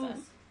kid,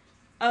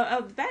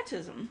 of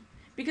baptism,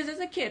 because as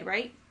a kid,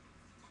 right,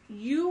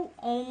 you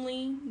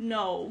only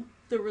know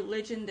the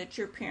religion that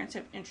your parents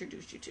have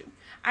introduced you to.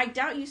 I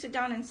doubt you sit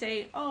down and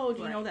say, oh,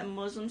 do you know that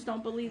Muslims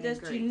don't believe this?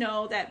 Do you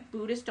know that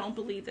Buddhists don't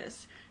believe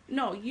this?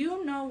 No,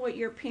 you know what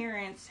your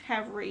parents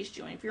have raised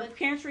you in. If your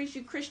parents raised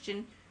you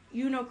Christian,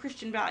 you know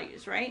Christian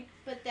values, right?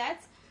 But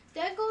that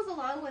goes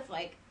along with,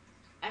 like,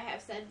 I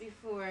have said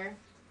before,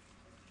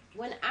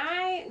 when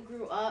I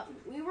grew up,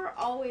 we were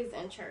always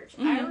in church.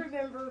 I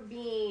remember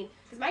being,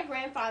 because my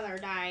grandfather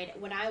died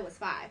when I was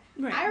 5.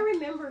 Right. I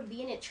remember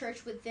being at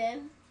church with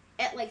them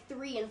at like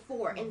 3 and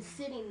 4 and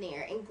sitting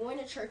there and going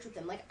to church with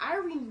them. Like, I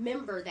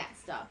remember that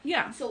stuff.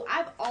 Yeah. So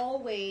I've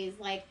always,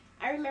 like,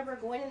 I remember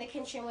going in the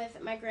kitchen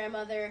with my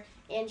grandmother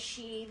and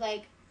she,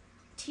 like,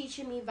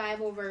 teaching me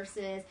Bible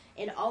verses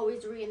and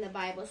always reading the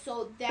Bible.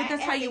 So that, but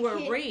that's how you were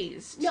kid,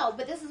 raised. No,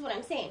 but this is what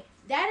I'm saying.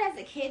 That as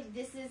a kid,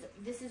 this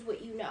is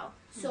what you know.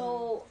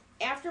 So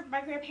after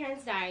my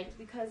grandparents died,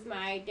 because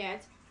my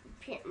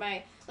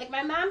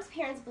mom's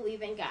parents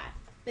believe in God,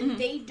 but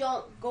they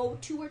don't go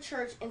to a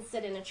church and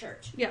sit in a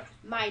church. Yeah.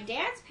 My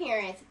dad's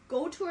parents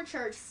go to a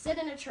church, sit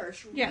in a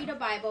church, read a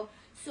Bible.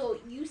 So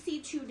you see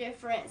two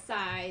different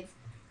sides.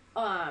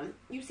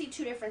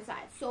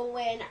 So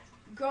when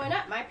growing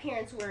up, my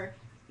parents were,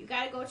 you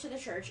got to go to the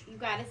church, you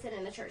got to sit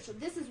in the church. So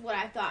this is what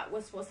I thought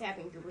was supposed to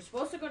happen. You were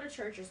supposed to go to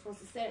church, you're supposed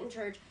to sit in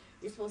church,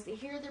 you're supposed to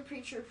hear the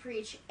preacher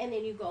preach, and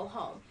then you go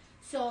home.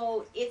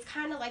 So it's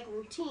kind of like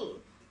routine.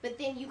 But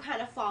then you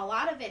kind of fall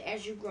out of it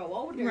as you grow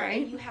older,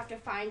 right. and you have to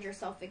find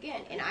yourself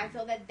again. And I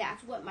feel that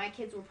that's what my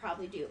kids will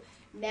probably do.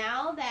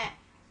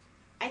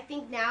 I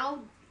think now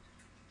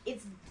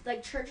it's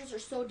like churches are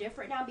so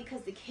different now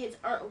because the kids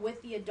aren't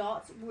with the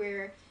adults,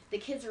 where the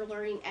kids are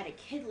learning at a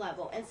kid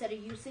level instead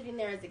of you sitting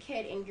there as a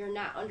kid and you're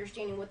not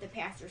understanding what the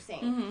pastor's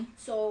saying.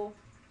 So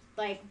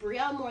like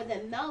Brielle more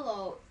than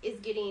Mello is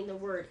getting the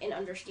word and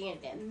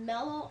understanding it.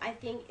 Mello, I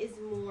think, is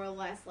more or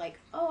less like,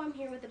 oh, I'm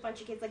here with a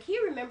bunch of kids. Like, he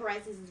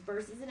memorizes his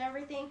verses and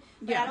everything,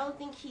 but I don't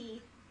think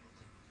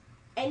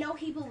I know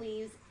he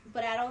believes,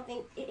 but I don't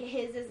think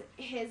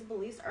his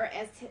beliefs are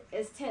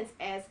as tense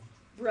as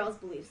Brielle's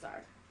beliefs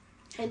are.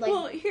 And like,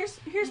 well, here's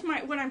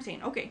what I'm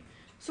saying. Okay,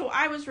 so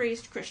I was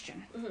raised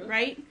Christian,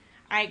 right?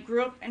 I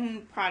grew up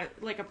in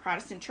a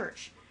Protestant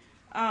church.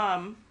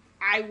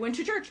 I went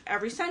to church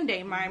every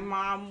Sunday. My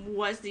mom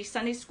was the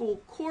Sunday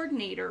school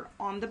coordinator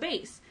on the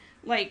base.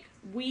 Like,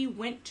 we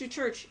went to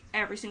church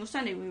every single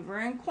Sunday. We were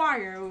in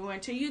choir. We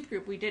went to youth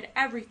group. We did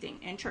everything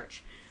in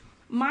church.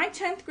 My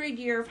 10th grade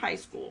year of high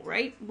school,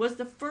 right, was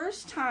the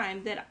first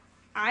time that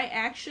I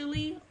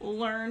actually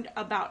learned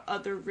about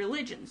other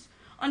religions.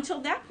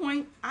 Until that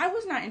point, I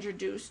was not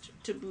introduced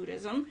to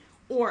Buddhism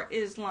or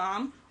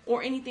Islam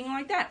or anything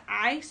like that.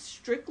 I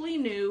strictly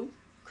knew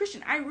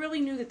Christian. I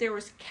really knew that there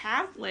was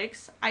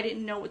Catholics. I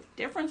didn't know what the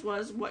difference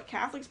was, what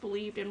Catholics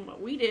believed and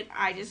what we did.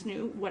 I just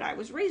knew what I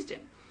was raised in.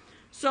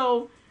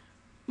 So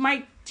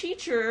my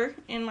teacher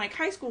in like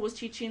high school was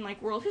teaching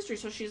like world history.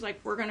 So she's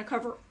like, we're going to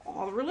cover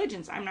all the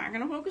religions. I'm not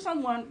going to focus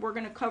on one. We're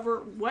going to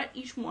cover what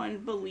each one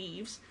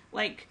believes.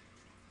 Like,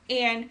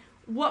 and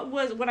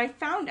what I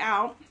found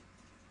out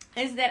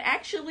is that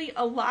actually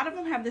a lot of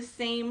them have the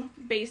same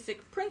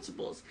basic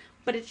principles.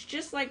 But it's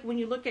just like when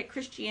you look at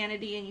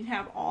Christianity and you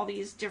have all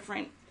these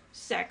different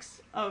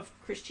sects of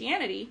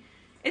Christianity,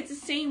 it's the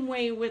same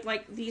way with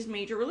like these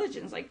major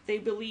religions. Like,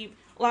 a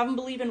lot of them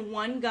believe in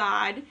one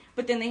God,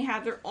 but then they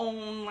have their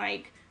own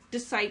like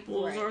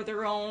disciples or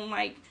their own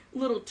like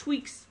little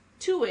tweaks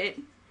to it.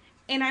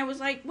 And I was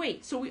like,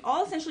 wait, so we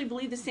all essentially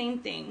believe the same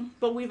thing,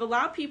 but we've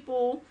allowed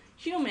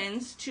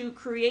humans to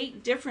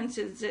create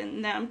differences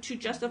in them to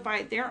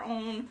justify their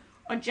own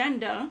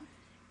agenda,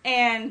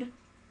 and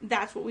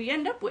that's what we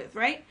end up with,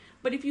 right?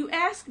 But if you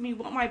ask me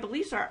what my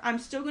beliefs are, I'm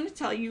still going to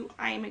tell you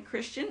I am a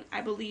Christian. I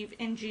believe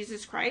in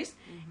Jesus Christ,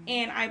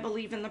 and I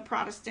believe in the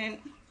Protestant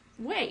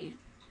way,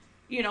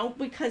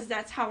 because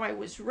that's how I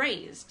was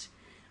raised.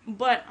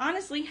 But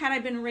honestly, had I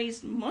been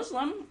raised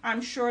Muslim,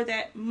 I'm sure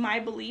that my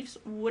beliefs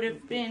would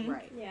have been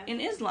in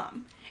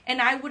Islam. And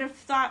I would have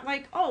thought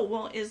like, oh,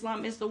 well,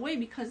 Islam is the way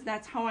because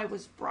that's how I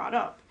was brought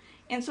up.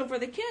 And so for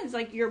the kids,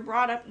 like, you're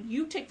brought up,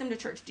 you take them to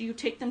church. Do you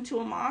take them to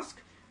a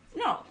mosque?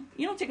 No,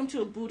 you don't take them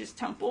to a Buddhist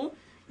temple.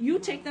 You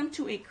take them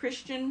to a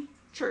Christian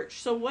church.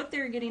 So what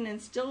they're getting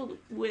instilled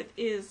with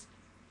is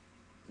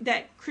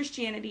that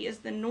Christianity is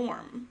the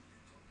norm.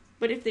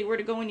 But if they were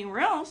to go anywhere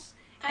else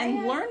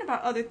and learn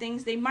about other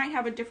things, they might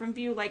have a different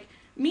view. Like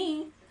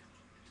me,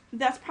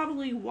 that's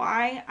probably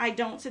why I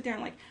don't sit there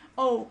and like,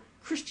 oh,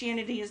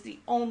 Christianity is the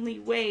only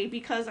way,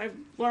 because I've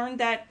learned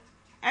that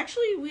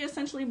actually we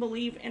essentially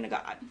believe in a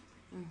God,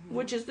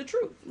 which is the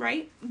truth,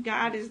 right?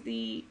 God is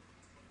the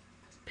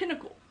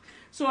pinnacle.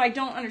 So I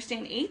don't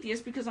understand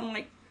atheists because I'm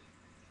like,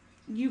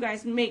 you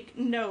guys make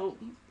no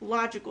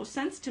logical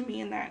sense to me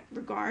in that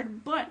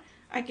regard, but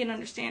I can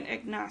understand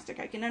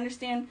agnostic, I can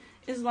understand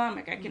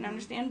Islamic, I can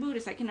understand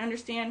Buddhist, I can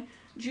understand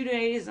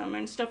Judaism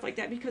and stuff like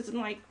that, because I'm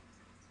like,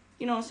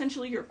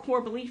 essentially your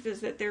core belief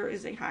is that there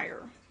is a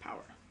higher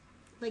power.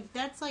 Like,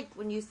 that's like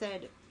when you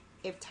said,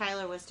 if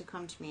Tyler was to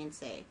come to me and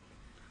say,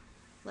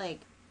 like,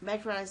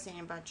 back to what I was saying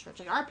about church,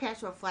 like, our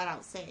pastor will flat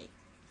out say,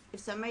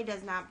 if somebody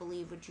does not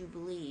believe what you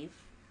believe,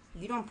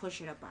 you don't push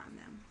it up on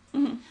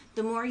them.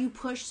 The more you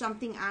push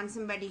something on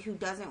somebody who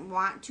doesn't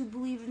want to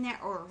believe in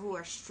that, or who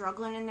are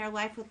struggling in their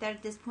life with that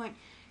at this point,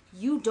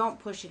 you don't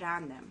push it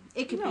on them.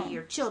 It could be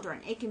your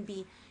children. It can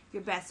be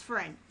your best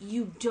friend.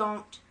 You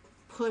don't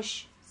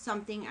push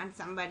something on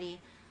somebody,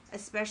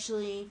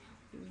 especially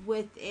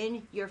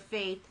within your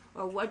faith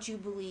or what you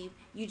believe.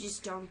 You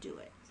just don't do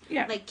it.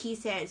 Yeah. Like Key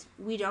says,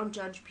 we don't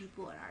judge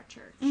people at our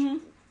church.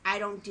 I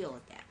don't deal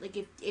with that. Like,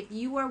 if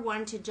you are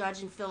one to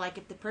judge and feel like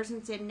if the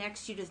person sitting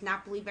next to you does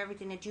not believe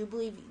everything that you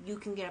believe, you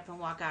can get up and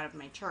walk out of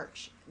my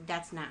church.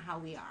 That's not how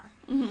we are.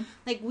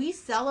 Like, we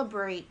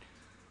celebrate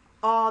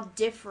all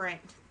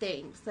different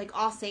things. Like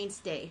All Saints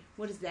Day.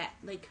 What is that?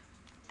 Like,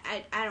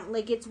 I don't,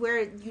 like, it's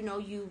where, you know,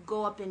 you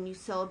go up and you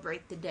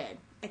celebrate the dead.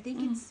 I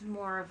think it's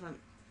more of a,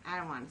 I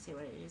don't want to say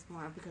what it is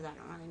more of because I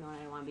don't really know and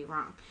I don't want to be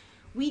wrong.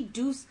 We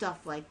do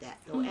stuff like that,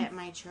 though, at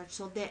my church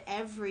so that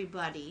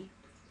everybody,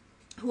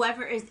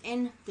 whoever is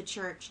in the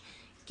church,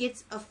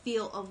 gets a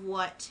feel of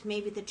what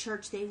maybe the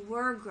church they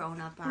were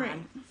grown up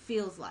on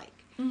feels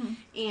like.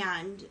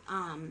 And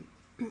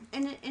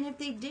if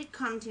they did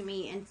come to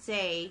me and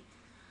say,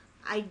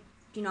 I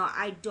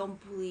don't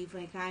believe,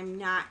 like, I'm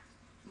not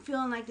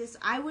feeling like this,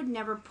 I would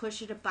never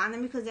push it upon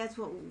them because that's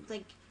what,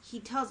 like, he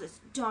tells us,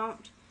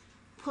 don't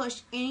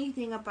push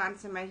anything up on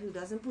somebody who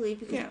doesn't believe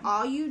because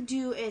all you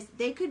do is,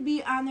 they could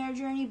be on their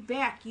journey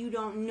back, you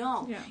don't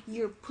know.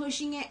 You're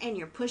pushing it and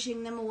you're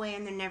pushing them away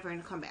and they're never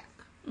going to come back.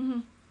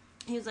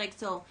 He was like,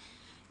 so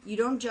you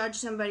don't judge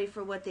somebody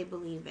for what they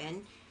believe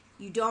in.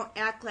 You don't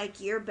act like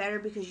you're better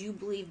because you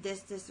believe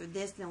this, or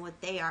this than what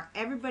they are.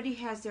 Everybody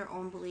has their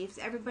own beliefs.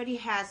 Everybody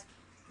has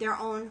their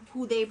own,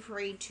 who they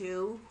pray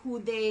to, who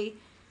they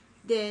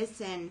this,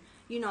 and,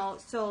 you know,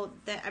 so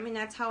that, I mean,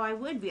 that's how I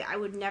would be. I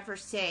would never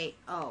say,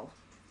 oh,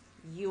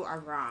 you are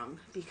wrong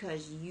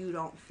because you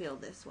don't feel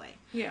this way.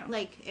 Yeah.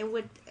 Like, it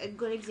would, a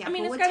good example. I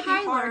mean, it's got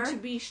to be hard to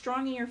be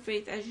strong in your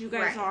faith as you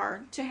guys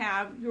are, to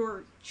have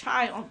your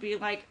child be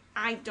like,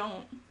 I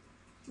don't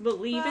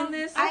believe in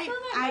this. I feel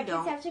that my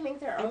kids have to make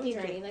their own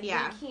journey. Like,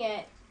 they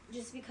can't,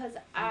 just because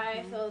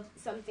I feel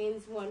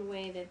something's one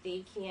way, that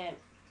they can't,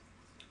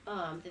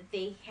 that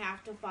they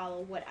have to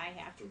follow what I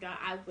have to do.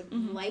 I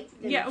would like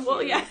them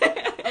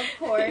to, of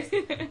course,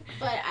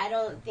 but I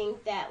don't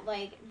think that,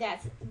 like,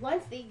 that's,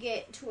 once they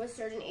get to a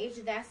certain age,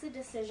 that's the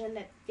decision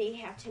that they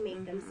have to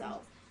make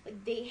themselves.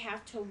 Like, they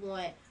have to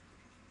want,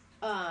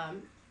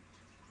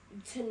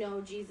 to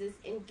know Jesus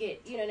and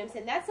get, you know what I'm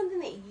saying? That's something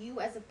that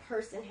you as a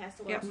person has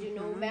to want to do,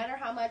 no matter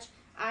how much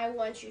I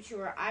want you to,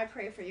 or I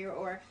pray for you,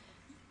 or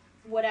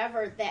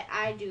whatever that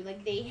I do.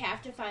 Like, they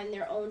have to find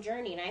their own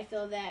journey, and I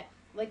feel that,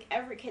 like,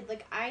 every kid,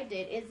 like I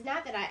did, it's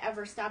not that I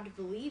ever stopped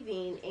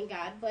believing in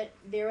God, but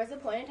there was a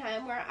point in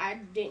time where I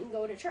didn't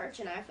go to church,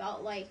 and I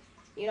felt like,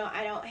 you know,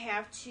 I don't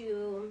have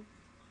to,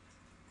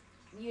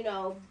 you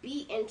know,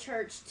 be in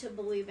church to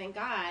believe in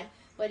God.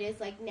 But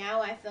it's like,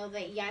 now I feel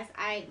that, yes,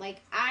 I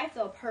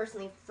feel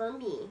personally, for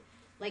me,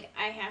 like,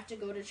 I have to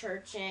go to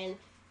church, and,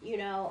 you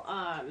know,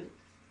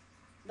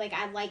 like,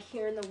 I like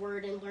hearing the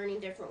word and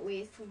learning different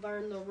ways to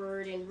learn the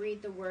word and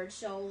read the word.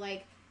 So,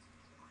 like,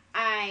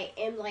 I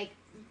am, like,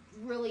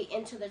 really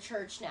into the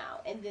church now.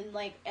 And then,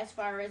 like, as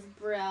far as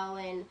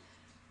Brielle and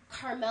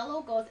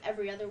Carmelo goes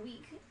every other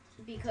week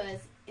because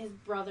his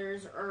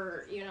brothers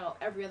are, you know,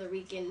 every other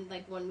week, and,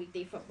 like, one week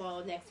they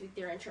football, next week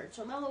they're in church.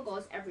 So Melo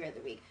goes every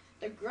other week.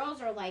 The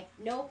girls are like,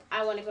 nope,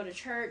 I want to go to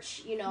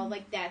church, you know,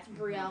 like, that's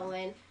Brielle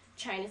and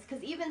China's,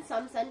 because even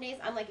some Sundays,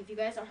 I'm like, if you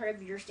guys don't hurry up,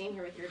 you're staying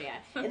here with your dad.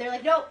 And they're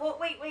like, no, well,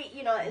 wait,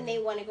 you know, and they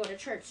want to go to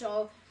church.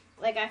 So,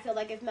 like, I feel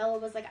like if Melo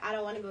was like, I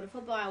don't want to go to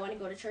football, I want to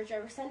go to church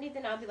every Sunday,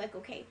 then I'll be like,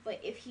 okay. But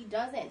if he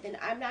doesn't, then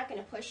I'm not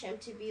going to push him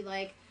to be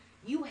like,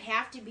 you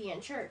have to be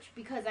in church,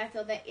 because I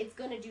feel that it's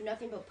going to do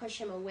nothing but push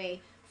him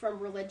away from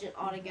religion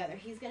altogether.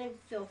 He's going to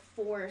feel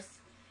forced,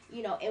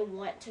 you know, and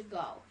want to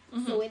go.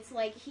 So it's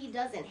like, he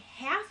doesn't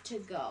have to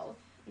go,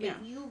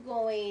 but you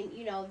going,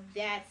 you know,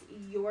 that's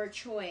your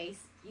choice,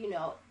 you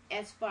know,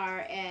 as far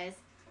as,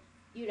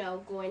 you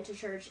know, going to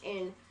church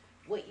and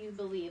what you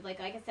believe. Like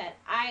I said,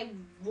 I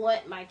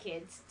want my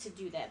kids to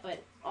do that,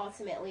 but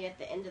ultimately at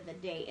the end of the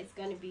day, it's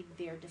going to be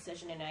their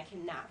decision, and I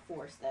cannot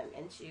force them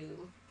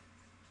into.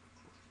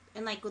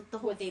 And, like, with the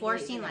whole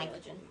forcing, like,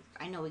 religion.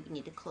 I know we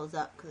need to close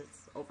up because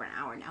it's over an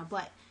hour now,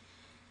 but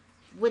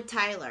with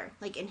Tyler,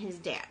 like, and his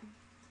dad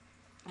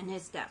and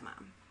his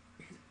stepmom,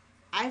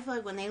 I feel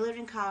like when they lived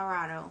in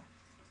Colorado,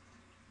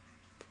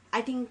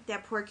 I think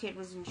that poor kid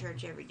was in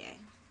church every day.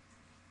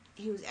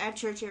 He was at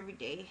church every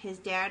day. His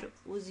dad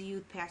was a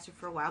youth pastor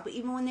for a while, but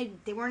even when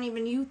they weren't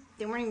even youth,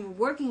 they weren't even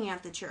working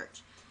at the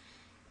church.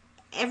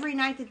 Every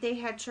night that they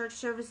had church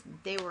service,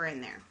 they were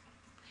in there.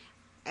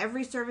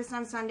 Every service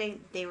on Sunday,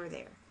 they were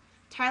there.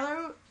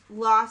 Tyler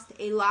lost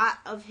a lot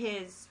of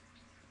his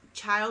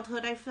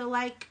childhood, I feel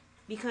like,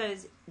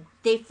 because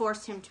they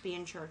forced him to be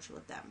in church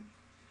with them.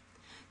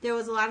 There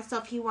was a lot of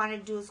stuff he wanted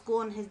to do at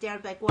school, and his dad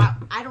would be like, well,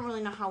 I don't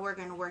really know how we're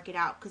going to work it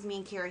out, because me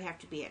and Carrie have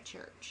to be at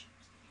church.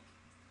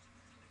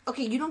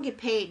 Okay, you don't get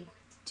paid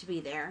to be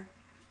there.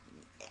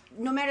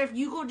 No matter if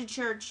you go to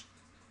church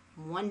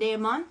one day a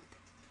month,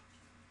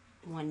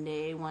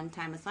 one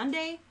time a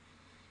Sunday,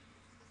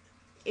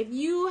 if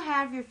you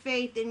have your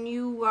faith and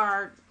you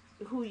are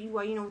who you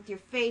are, you know, with your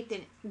faith,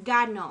 then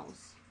God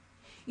knows.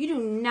 You do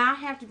not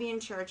have to be in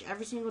church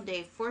every single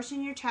day,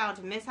 forcing your child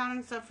to miss out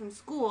on stuff from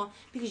school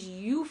because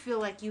you feel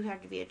like you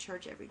have to be at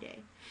church every day.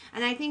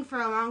 And I think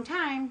for a long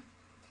time,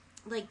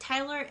 like,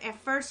 Tyler, at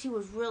first he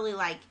was really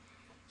like,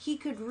 he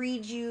could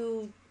read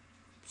you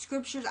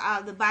scriptures out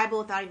of the Bible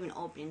without even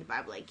opening the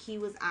Bible. Like, he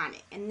was on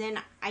it. And then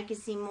I could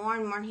see more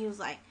and more, and he was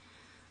like,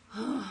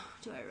 oh,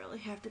 do I really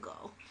have to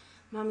go?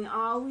 Mommy,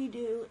 all we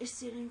do is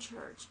sit in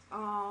church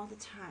all the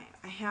time.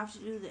 I have to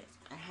do this.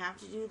 I have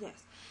to do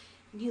this.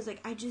 And he was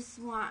like, I just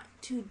want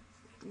to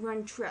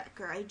run track,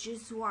 or I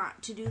just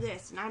want to do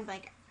this. And I'm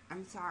like,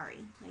 I'm sorry.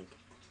 Like,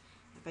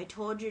 if I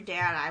told your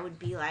dad, I would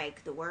be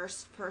like the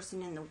worst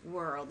person in the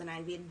world, and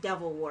I'd be a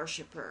devil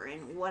worshiper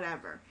and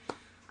whatever.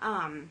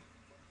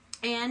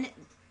 And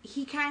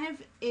he kind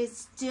of is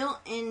still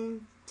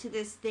into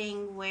this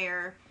thing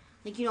where,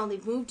 like, you know,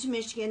 they've moved to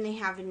Michigan, they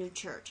have a new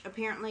church.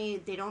 Apparently,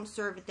 they don't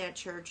serve at that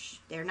church.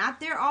 They're not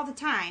there all the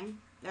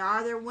time. There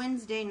are their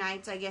Wednesday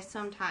nights, I guess,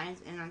 sometimes,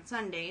 and on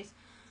Sundays.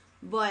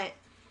 But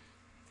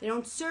they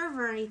don't serve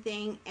or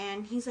anything,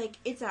 and he's like,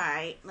 it's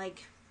alright.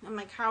 Like, I'm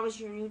like, how is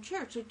your new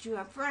church? Like, do you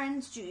have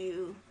friends? Do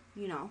you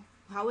know,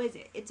 how is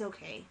it? It's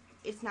okay.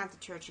 It's not the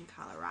church in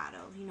Colorado.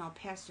 You know,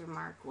 Pastor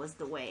Mark was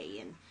the way,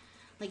 and,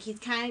 like, he's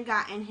kind of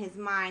got in his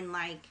mind,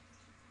 like,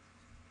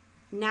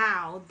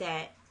 now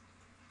that,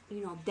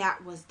 you know,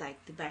 that was,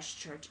 like, the best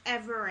church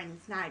ever, and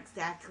it's not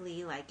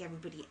exactly like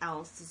everybody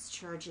else's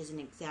church isn't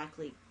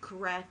exactly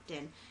correct.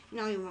 And, you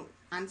know,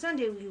 on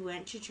Sunday we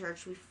went to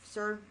church,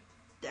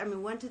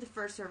 went to the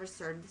first service,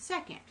 served the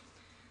second.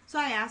 So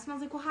I asked him, I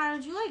was like, well, how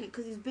did you like it?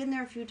 Because he's been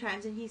there a few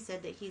times, and he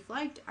said that he's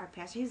liked our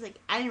pastor. He's like,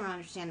 I didn't really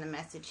understand the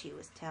message he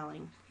was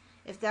telling.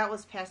 If that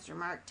was Pastor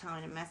Mark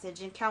telling a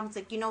message. And Calvin's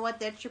like, you know what?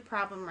 That's your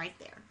problem right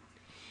there.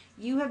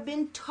 You have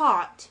been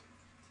taught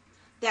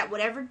that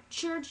whatever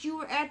church you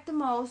were at the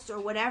most,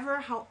 or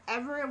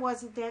however it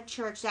was at that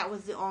church, that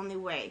was the only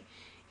way.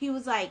 He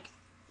was like,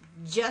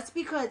 just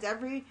because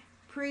every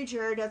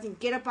preacher doesn't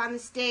get up on the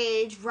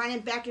stage, running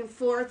back and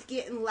forth,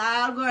 getting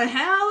loud, going,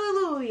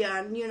 hallelujah,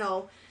 and, you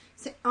know,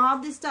 all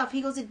this stuff.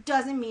 He goes, it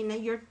doesn't mean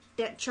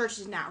that church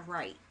is not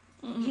right.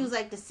 Mm-hmm. He was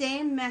like, the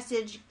same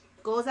message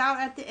goes out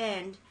at the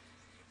end.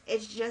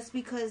 It's just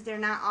because they're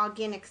not all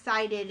getting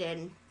excited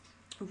and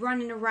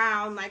running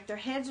around like their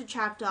heads are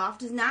chopped off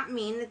does not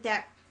mean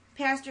that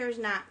pastor is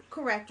not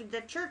correct or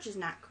that church is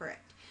not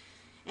correct.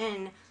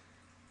 And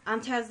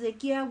Ted's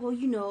like, yeah, well,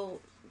 you know,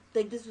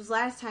 like, this was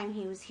last time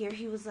he was here.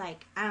 He was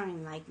like, I don't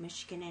even like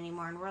Michigan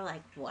anymore. And we're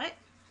like, what?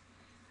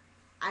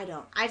 I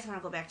just want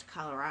to go back to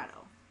Colorado.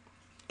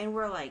 And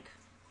we're like,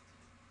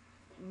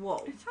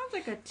 whoa. It sounds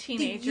like a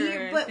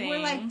teenager but thing. We're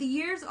like, the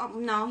years...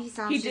 no, he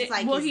sounds just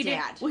like his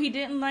dad. He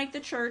didn't like the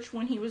church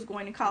when he was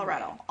going to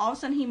Colorado. Right. All of a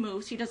sudden he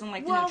moves. He doesn't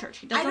like the new church.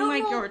 He doesn't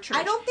like your church.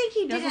 I don't think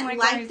he didn't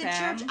like the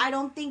church. I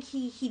don't think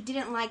he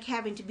didn't like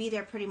having to be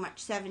there pretty much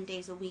 7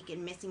 days a week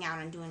and missing out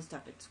on doing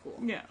stuff at school.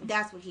 Yeah.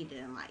 That's what he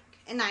didn't like.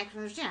 And I can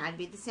understand. I'd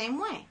be the same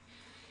way.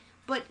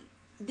 But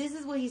this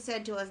is what he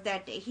said to us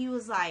that day. He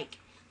was like,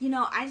 you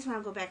know, I just want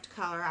to go back to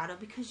Colorado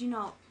because, you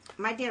know,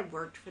 my dad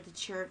worked for the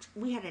church.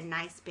 We had a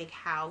nice big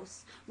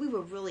house. We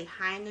were really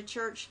high in the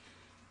church.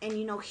 And,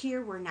 you know,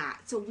 here we're not.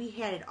 So we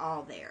had it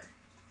all there.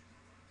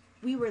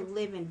 We were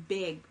living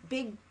big.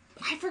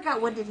 I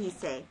forgot, what did he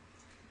say?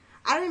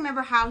 I don't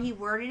remember how he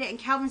worded it. And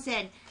Calvin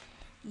said,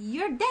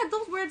 your dad,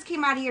 those words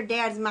came out of your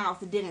dad's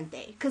mouth, didn't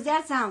they? Because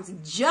that sounds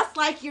just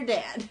like your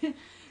dad.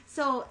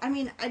 So, I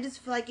mean, I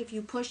just feel like if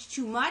you push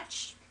too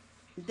much,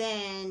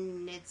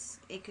 then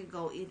it could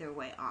go either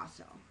way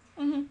also.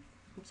 Mm-hmm.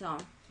 So...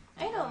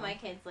 I know my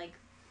kids, like,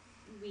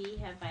 we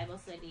have Bible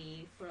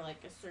study for,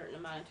 like, a certain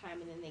amount of time,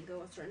 and then they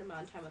go a certain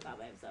amount of time without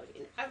Bible study.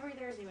 And every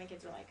Thursday, my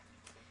kids are like,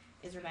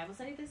 is there Bible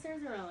study this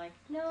Thursday? And I'm like,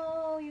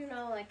 no, you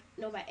know, like,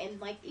 no.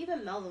 And, like,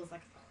 even Melville's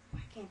like, oh,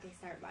 why can't they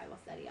start Bible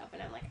study up?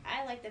 And I'm like,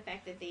 I like the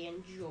fact that they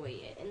enjoy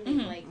it, and they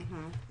like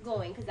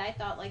going, because I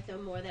thought, like, the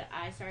more that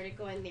I started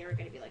going, they were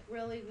going to be like,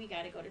 really, we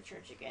got to go to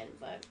church again.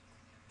 But,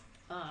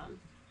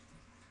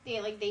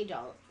 they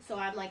don't. So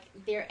I'm like,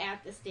 they're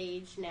at the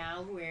stage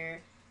now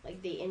where... like,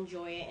 they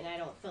enjoy it, and I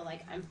don't feel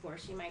like I'm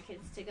forcing my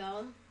kids to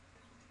go.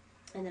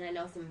 And then I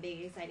know some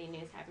big, exciting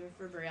news happened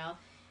for Brielle.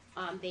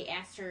 They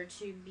asked her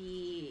to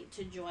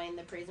join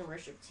the praise and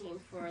worship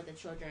team for the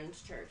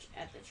children's church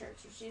at the church.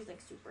 So she's,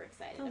 like, super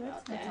excited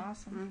about that. That's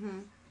awesome. Mm-hmm.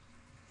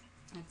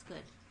 That's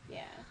good.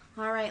 Yeah.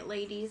 All right,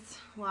 ladies.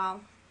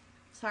 Well,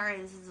 sorry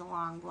this is a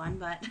long one,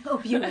 but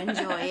hope you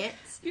enjoy it.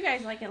 You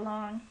guys like it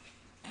long.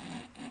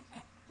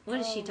 What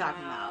is she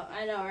talking about?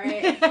 I know,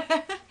 right?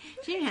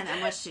 She didn't have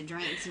that much to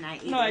drink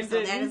tonight either, no, I so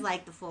didn't. that is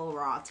like the full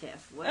raw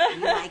tiff. What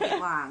you like it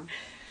long.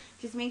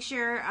 Just make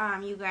sure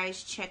you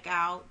guys check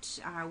out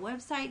our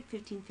website,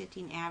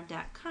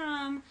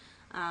 1515av.com.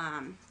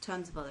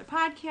 Tons of other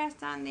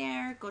podcasts on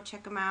there. Go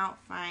check them out.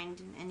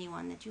 Find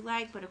anyone that you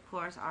like, but of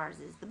course ours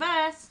is the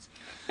best.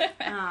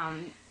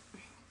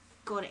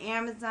 Go to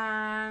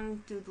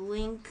Amazon, do the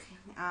link,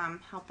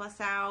 help us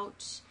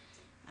out.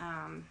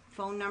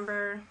 Phone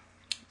number...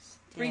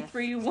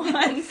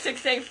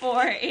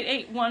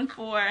 331-684-8814.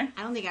 I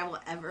don't think I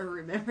will ever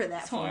remember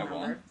that phone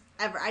number.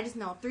 Ever. I just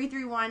know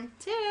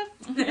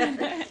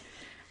 331-TIFF.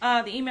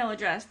 The email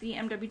address, the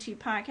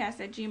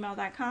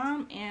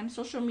MWTpodcast@gmail.com, and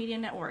social media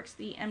networks,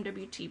 the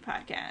MWT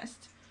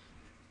Podcast.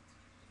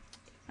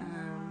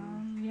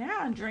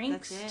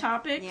 Drinks,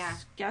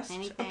 topics, guest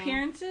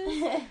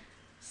appearances.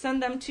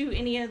 Send them to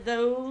any of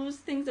those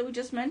things that we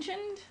just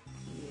mentioned.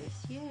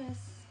 Yes.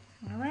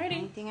 All right. Alrighty.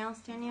 Anything else,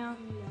 Danielle?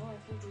 No,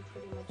 I think we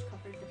pretty much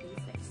covered the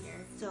basics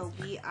here. So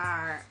we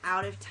are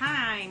out of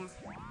time.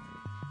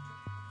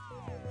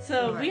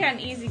 So we had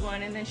an easy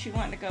one, and then she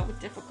wanted to go with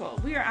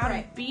difficult. We are out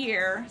of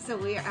beer. So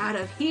we are out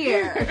of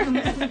here.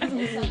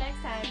 Until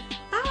next time.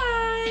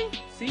 Bye.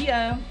 See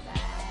ya. Bye.